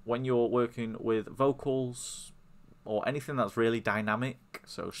 because when you're working with vocals or anything that's really dynamic,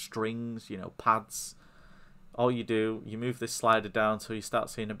 so strings, you know, pads, all you do, you move this slider down till you start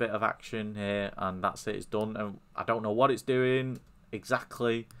seeing a bit of action here, and that's it, it's done. And I don't know what it's doing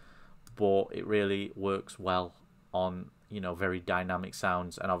exactly, but it really works well on, you know, very dynamic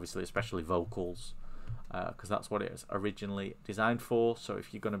sounds, and obviously especially vocals, because that's what it is originally designed for. So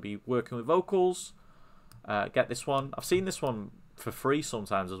if you're going to be working with vocals, get this one. I've seen this one for free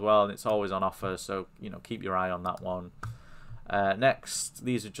sometimes as well, and it's always on offer, so you know, keep your eye on that one. Next,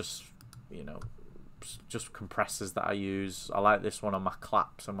 these are just, you know, just compressors that I use. I like this one on my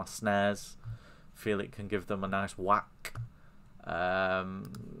claps and my snares. Feel it can give them a nice whack.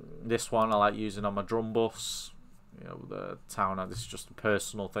 This one I like using on my drum bus. You know, the Towner. This is just a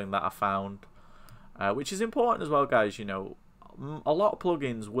personal thing that I found, which is important as well, guys. You know, a lot of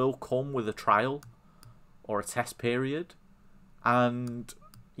plugins will come with a trial or a test period, and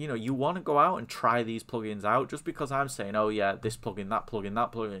you know, you want to go out and try these plugins out. Just because I'm saying, oh yeah, this plugin, that plugin,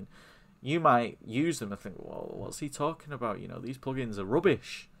 that plugin, you might use them and think, well, what's he talking about? You know, these plugins are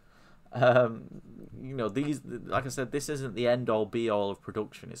rubbish. You know, these, like I said, this isn't the end all be all of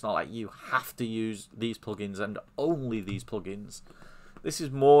production. It's not like you have to use these plugins and only these plugins. This is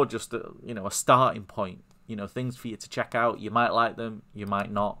more just a, you know, a starting point. You know, things for you to check out. You might like them, you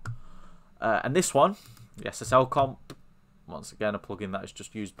might not. And this one, the SSL Comp, once again a plugin that is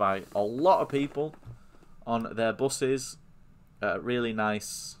just used by a lot of people on their buses. Really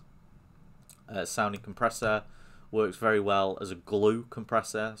nice sounding compressor. Works very well as a glue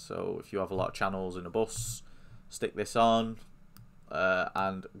compressor, so if you have a lot of channels in a bus, stick this on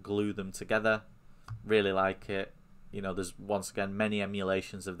and glue them together. Really like it. You know, there's once again many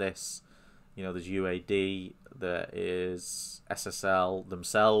emulations of this. You know, there's UAD, there is SSL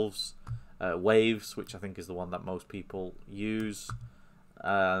themselves, Waves, which I think is the one that most people use.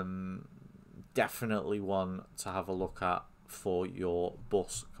 Definitely one to have a look at for your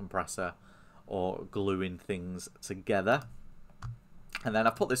bus compressor or gluing things together. And then I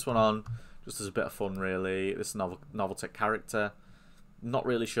put this one on just as a bit of fun, really. This Noveltech character. Not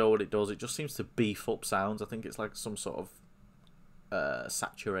really sure what it does. It just seems to beef up sounds. I think it's like some sort of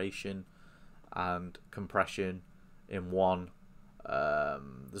saturation and compression in one.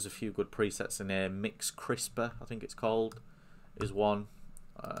 There's a few good presets in here. Mix Crisper, I think it's called, is one.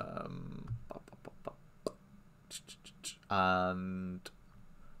 And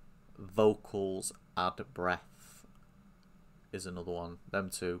Vocals Add Breath is another one.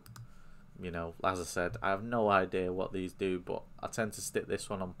 Them two, you know, as I said, I have no idea what these do, but I tend to stick this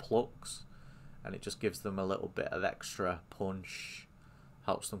one on plucks, and it just gives them a little bit of extra punch,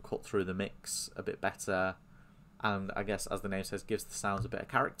 helps them cut through the mix a bit better, and I guess, as the name says, gives the sounds a bit of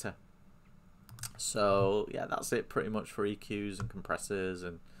character. So yeah, that's it pretty much for EQs and compressors,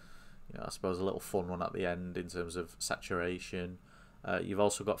 and you know, I suppose a little fun one at the end in terms of saturation. You've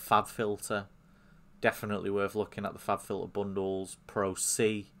also got FabFilter. Definitely worth looking at the FabFilter bundles. Pro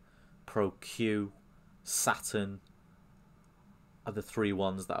C, Pro Q, Saturn are the three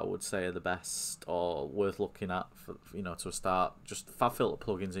ones that I would say are the best or worth looking at for, you know, to start. Just FabFilter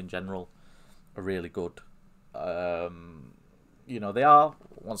plugins in general are really good. You know, they are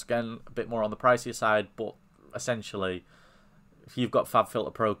once again a bit more on the pricier side, but essentially, if you've got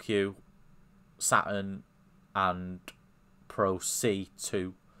FabFilter Pro Q, Saturn, and Pro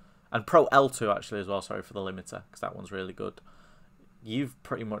C2, and Pro L2 actually as well, sorry, for the limiter, because that one's really good, you've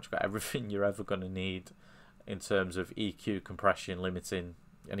pretty much got everything you're ever going to need in terms of EQ, compression, limiting,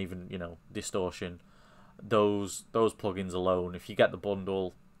 and even, you know, distortion. Those plugins alone, if you get the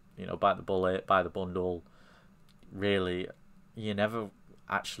bundle, you know, bite the bullet, buy the bundle, really, you're never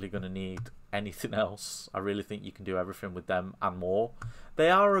actually going to need anything else. I really think you can do everything with them and more. They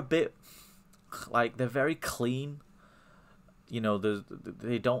are a bit, like, they're very clean. You know,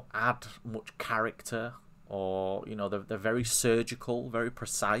 they don't add much character, or, you know, they're very surgical, very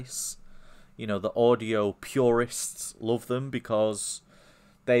precise. You know, the audio purists love them because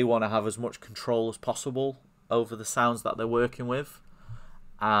they want to have as much control as possible over the sounds that they're working with.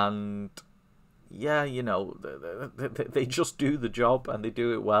 And yeah, you know, they just do the job, and they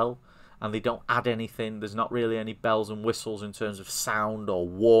do it well, and they don't add anything. There's not really any bells and whistles in terms of sound or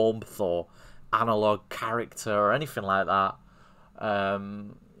warmth or analog character or anything like that.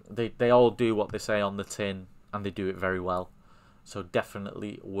 They all do what they say on the tin, and they do it very well. So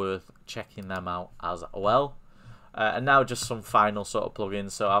definitely worth checking them out as well. And now just some final sort of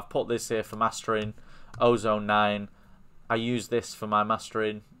plugins. So I've put this here for mastering, Ozone 9. I use this for my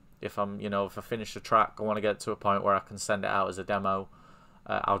mastering. If I'm, if I finish a track, I want to get to a point where I can send it out as a demo.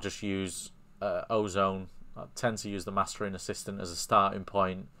 I'll just use Ozone. I tend to use the Mastering Assistant as a starting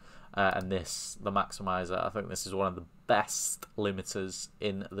point, and this, the Maximizer. I think this is one of the best limiters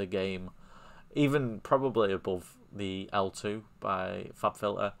in the game, even probably above the L2 by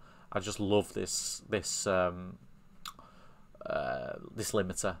FabFilter. I just love this limiter.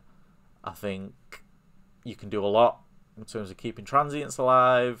 I think you can do a lot in terms of keeping transients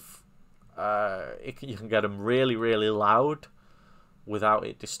alive. You can get them really, really loud without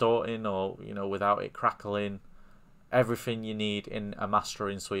it distorting or without it crackling. Everything you need in a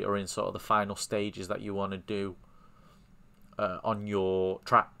mastering suite or in sort of the final stages that you want to do on your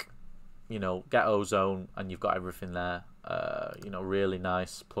track. Get Ozone and you've got everything there. Really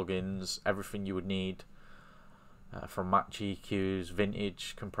nice plugins, everything you would need from match EQs,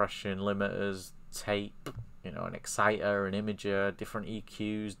 vintage, compression, limiters, tape, an exciter, an imager, different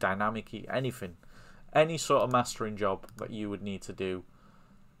EQs, dynamic anything. Any sort of mastering job that you would need to do,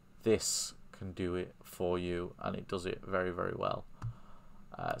 this can do it for you, and it does it very, very well.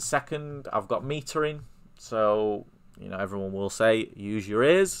 Second, I've got metering. So, everyone will say, use your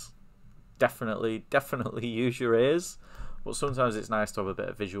ears. Definitely use your ears. But sometimes it's nice to have a bit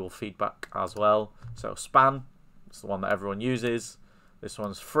of visual feedback as well. So, Span, it's the one that everyone uses. This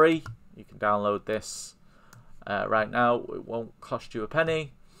one's free. You can download this right now. It won't cost you a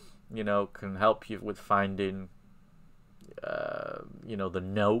penny. Can help you with finding, the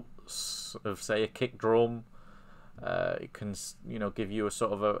notes of, say, a kick drum. It can, give you a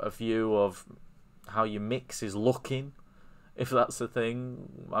sort of a view of how your mix is looking, if that's the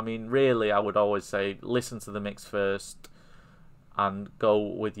thing. I mean, really, I would always say listen to the mix first and go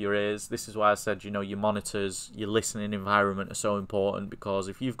with your ears. This is why I said, your monitors, your listening environment are so important, because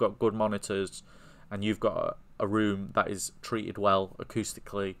if you've got good monitors and you've got a room that is treated well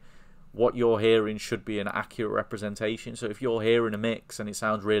acoustically, what you're hearing should be an accurate representation. So if you're hearing a mix and it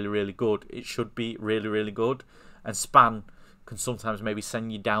sounds really, really good, it should be really, really good. And Span can sometimes maybe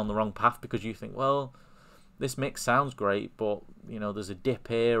send you down the wrong path because you think, well, this mix sounds great, but there's a dip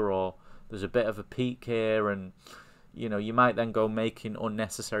here or there's a bit of a peak here, and you might then go making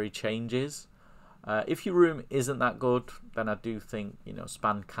unnecessary changes. If your room isn't that good, then I do think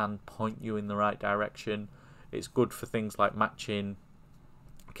Span can point you in the right direction. It's good for things like matching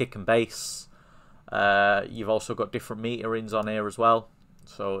kick and bass. You've also got different meterings on here as well,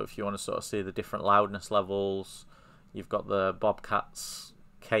 so if you want to sort of see the different loudness levels, you've got the Bobcat's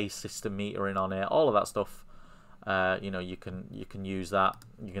K system metering on here, all of that stuff. You can use that.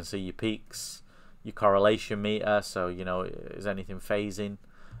 You can see your peaks, your correlation meter, so is anything phasing.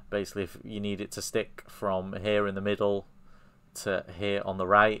 Basically, if you need it to stick from here in the middle to here on the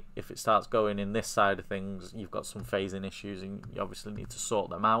right, if it starts going in this side of things, you've got some phasing issues and you obviously need to sort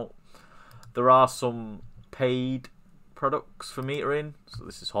them out. There are some paid products for metering, so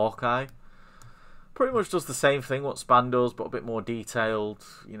this is Hawkeye. Pretty much does the same thing what Span does, but a bit more detailed.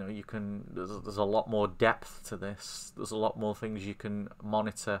 There's a lot more depth to this. There's a lot more things you can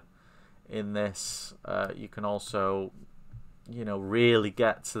monitor in this. You can also really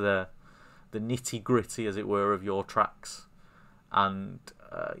get to the nitty gritty, as it were, of your tracks, and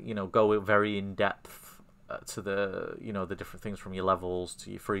go very in depth to the the different things, from your levels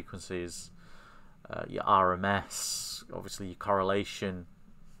to your frequencies, your RMS, obviously your correlation,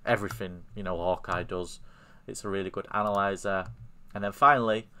 everything Hawkeye does. It's a really good analyzer. And then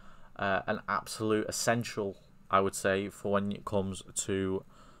finally, an absolute essential, I would say, for when it comes to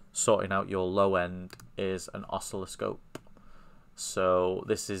sorting out your low end is an oscilloscope. So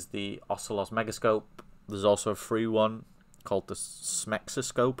this is the Oscillos Megascope. There's also a free one called the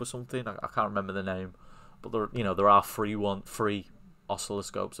Smexoscope or something. I can't remember the name, but there are free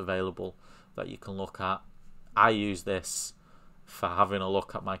oscilloscopes available that you can look at. I use this for having a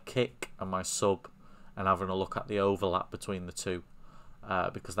look at my kick and my sub and having a look at the overlap between the two,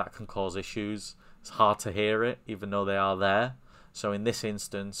 because that can cause issues. It's hard to hear it even though they are there. So in this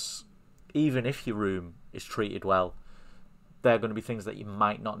instance, even if your room is treated well, there are going to be things that you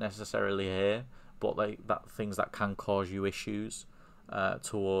might not necessarily hear, but things that can cause you issues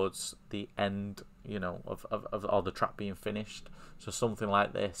towards the end, of all the track being finished. So something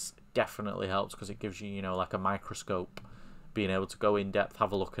like this definitely helps, because it gives you, like a microscope, being able to go in depth,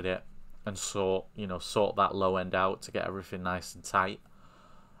 have a look at it, and sort that low end out to get everything nice and tight.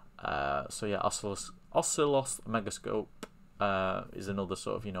 So yeah, Oscillos Megascope is another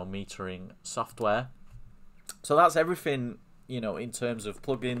sort of metering software. So that's everything you know, in terms of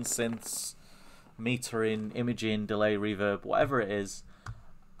plugins, synths, metering, imaging, delay, reverb, whatever it is.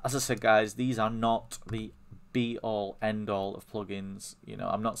 As I said, guys, these are not the be-all, end-all of plugins. You know,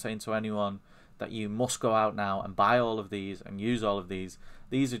 I'm not saying to anyone that you must go out now and buy all of these and use all of these.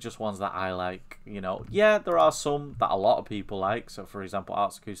 These are just ones that I like. You know, yeah, there are some that a lot of people like. So, for example,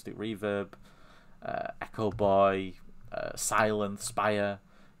 Arts Acoustic Reverb, Echo Boy, Silent, Spire.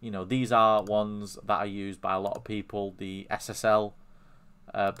 You know, these are ones that are used by a lot of people. The SSL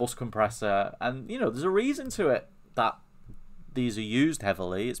bus compressor, and you know, there's a reason to it that these are used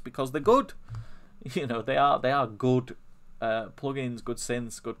heavily. It's because they're good. You know, they are good plugins, good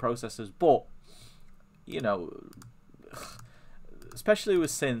synths, good processors. But you know, especially with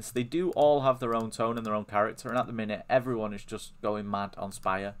synths, they do all have their own tone and their own character. And at the minute, everyone is just going mad on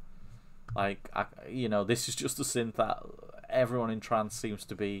Spire. Like, you know, this is just a synth that everyone in trance seems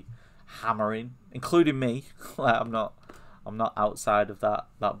to be hammering, including me. Like, I'm not outside of that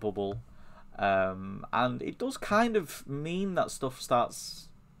bubble. And it does kind of mean that stuff starts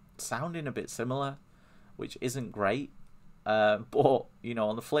sounding a bit similar, which isn't great. But, you know,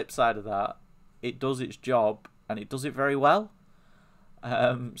 on the flip side of that, it does its job, and it does it very well.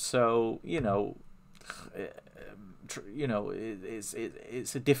 So, you know,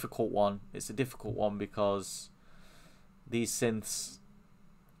 it's a difficult one. It's a difficult one because these synths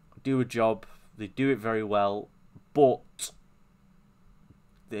do a job. They do it very well, but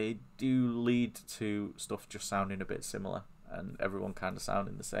they do lead to stuff just sounding a bit similar and everyone kind of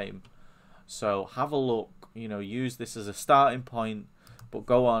sounding the same. So have a look, you know, use this as a starting point, but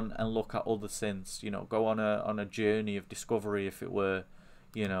go on and look at other synths. You know, go on a journey of discovery, if it were.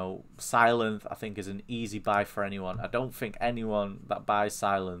 You know, Silent, I think, is an easy buy for anyone. I don't think anyone that buys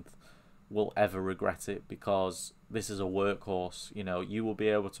Silent will ever regret it, because this is a workhorse. You know, you will be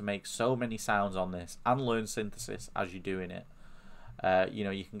able to make so many sounds on this and learn synthesis as you're doing it. You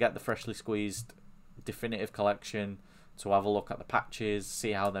know, you can get the freshly squeezed definitive collection to have a look at the patches,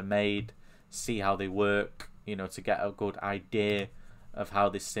 see how they're made, see how they work, you know, to get a good idea of how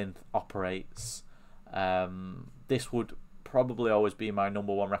this synth operates. This would probably always be my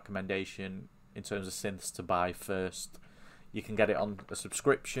 #1 recommendation in terms of synths to buy first. You can get it on a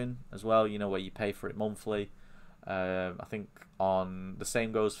subscription as well, you know, where you pay for it monthly. I think on the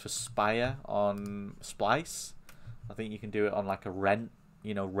same goes for Spire on Splice. I think you can do it on like a rent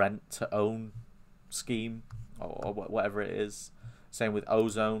to own scheme, or whatever it is. Same with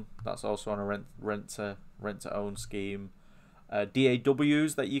Ozone, that's also on a rent to own scheme.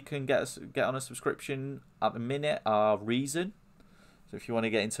 DAWs that you can get on a subscription at the minute are Reason. So if you want to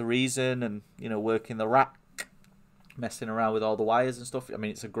get into Reason and, you know, working the rack, messing around with all the wires and stuff, I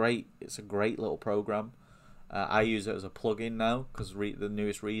mean, it's a great little program. I use it as a plugin now, because the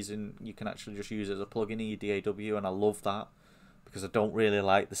newest Reason, you can actually just use it as a plugin in your DAW, and I love that, because I don't really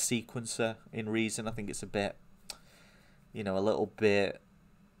like the sequencer in Reason. I think it's a bit, you know, a little bit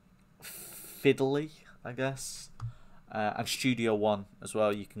fiddly, I guess. And Studio One as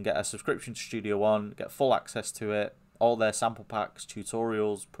well. You can get a subscription to Studio One, get full access to it, all their sample packs,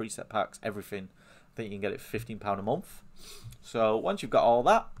 tutorials, preset packs, everything. I think you can get it for £15 a month. So once you've got all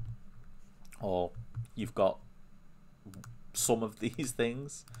that, or you've got some of these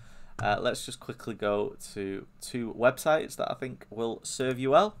things, let's just quickly go to 2 websites that I think will serve you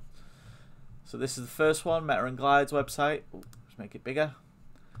well. So this is the first one, Meta and Glide's website. Ooh, let's make it bigger.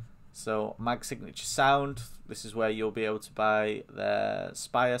 So Mag Signature Sound, this is where you'll be able to buy their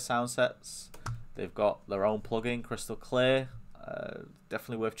Spire sound sets. They've got their own plugin, Crystal Clear,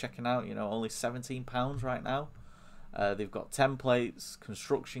 definitely worth checking out. You know, only £17 right now. They've got templates,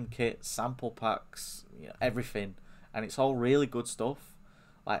 construction kits, sample packs, you know, everything, and it's all really good stuff.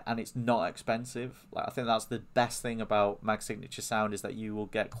 Like, and it's not expensive. Like, I think that's the best thing about Mag Signature Sound, is that you will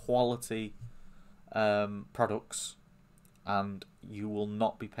get quality products, and you will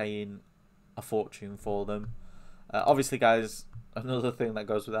not be paying a fortune for them. Obviously, guys, another thing that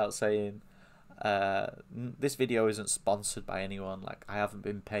goes without saying, this video isn't sponsored by anyone. Like, I haven't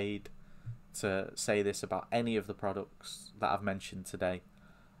been paid to say this about any of the products that I've mentioned today.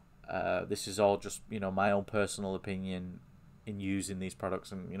 This is all just, you know, my own personal opinion in using these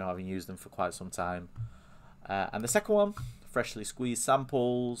products, and, you know, having used them for quite some time. And the second one, Freshly Squeezed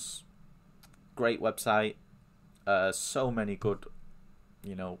Samples, great website. So many good,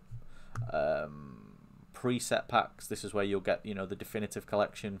 you know, preset packs. This is where you'll get, you know, the definitive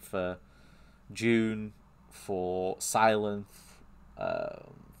collection for June, for Silent,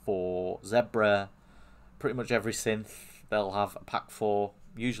 for Zebra, pretty much every synth they'll have a pack for,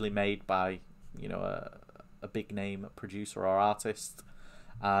 usually made by, you know, a big name producer or artist.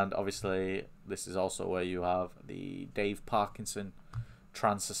 And obviously this is also where you have the Dave Parkinson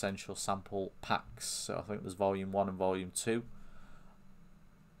Trance Essential Sample Packs. So I think there's Volume 1 and Volume 2.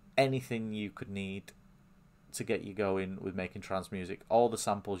 Anything you could need to get you going with making trance music. All the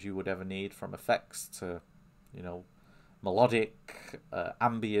samples you would ever need, from effects to, you know, melodic,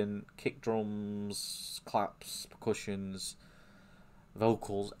 ambient, kick drums, claps, percussions,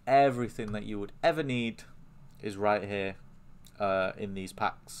 vocals, everything that you would ever need is right here in these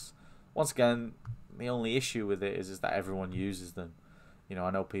packs. Once again, the only issue with it is that everyone uses them. You know,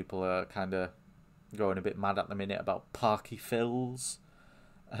 I know people are kind of going a bit mad at the minute about parky fills,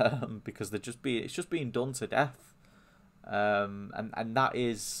 because it's just being done to death, and that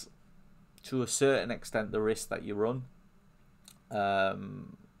is to a certain extent the risk that you run.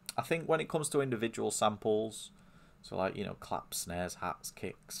 I think when it comes to individual samples, so like, you know, claps, snares, hats,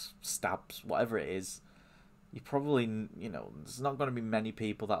 kicks, stabs, whatever it is, you probably, you know, there's not going to be many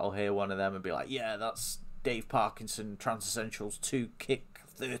people that'll hear one of them and be like, yeah, that's Dave Parkinson Trance Essentials 2 Kick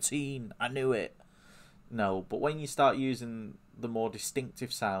 13, I knew it. No, but when you start using the more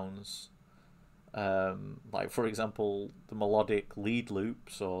distinctive sounds, like for example the melodic lead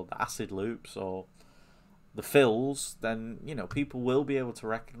loops or the acid loops or the fills, then, you know, people will be able to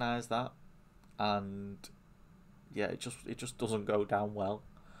recognize that, and yeah, it just doesn't go down well.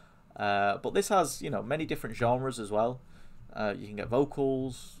 But this has, you know, many different genres as well. You can get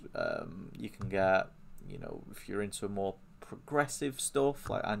vocals, you can get, you know, if you're into more progressive stuff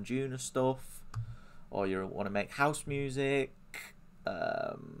like Anjuna stuff, or you want to make house music,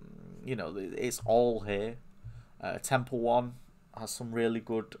 you know, it's all here. Temple One has some really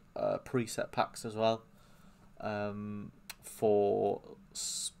good preset packs as well. For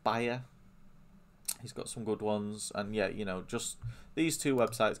Spire, he's got some good ones. And yeah, you know, just these two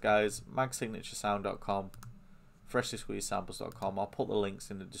websites, guys, magsignaturesound.com, freshllysqueezesamples.com. I'll put the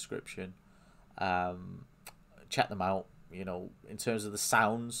links in the description. Check them out. You know, in terms of the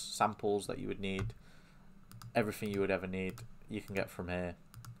sounds, samples that you would need, everything you would ever need, you can get from here.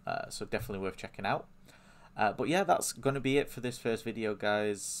 So definitely worth checking out. But yeah, that's going to be it for this first video,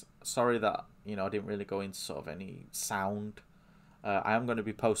 guys. Sorry that, you know, I didn't really go into sort of any sound. I am going to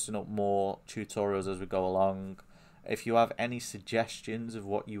be posting up more tutorials as we go along. If you have any suggestions of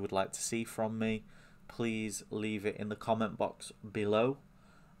what you would like to see from me, please leave it in the comment box below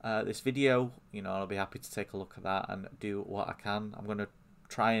this video. You know, I'll be happy to take a look at that and do what I can. I'm going to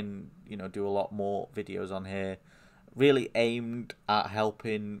try and, you know, do a lot more videos on here, really aimed at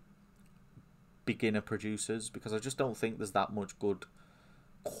helping beginner producers, because I just don't think there's that much good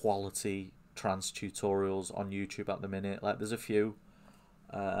quality trance tutorials on YouTube at the minute. Like, there's a few,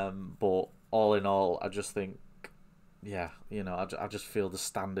 but all in all, I just think, yeah, you know, I just feel the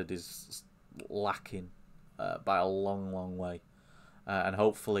standard is lacking by a long way. And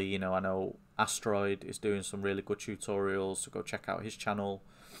hopefully, you know, I know Asteroid is doing some really good tutorials, so go check out his channel.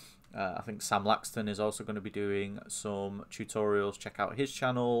 I think Sam Laxton is also going to be doing some tutorials. Check out his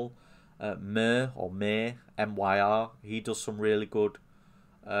channel. Myr, M-Y-R, he does some really good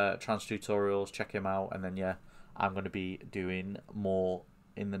trance tutorials. Check him out. And then, yeah, I'm going to be doing more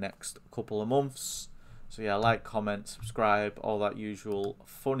in the next couple of months. So yeah, like, comment, subscribe, all that usual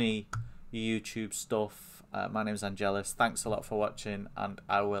funny YouTube stuff. My name's Angelus. Thanks a lot for watching, and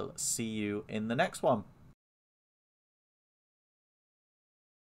I will see you in the next one.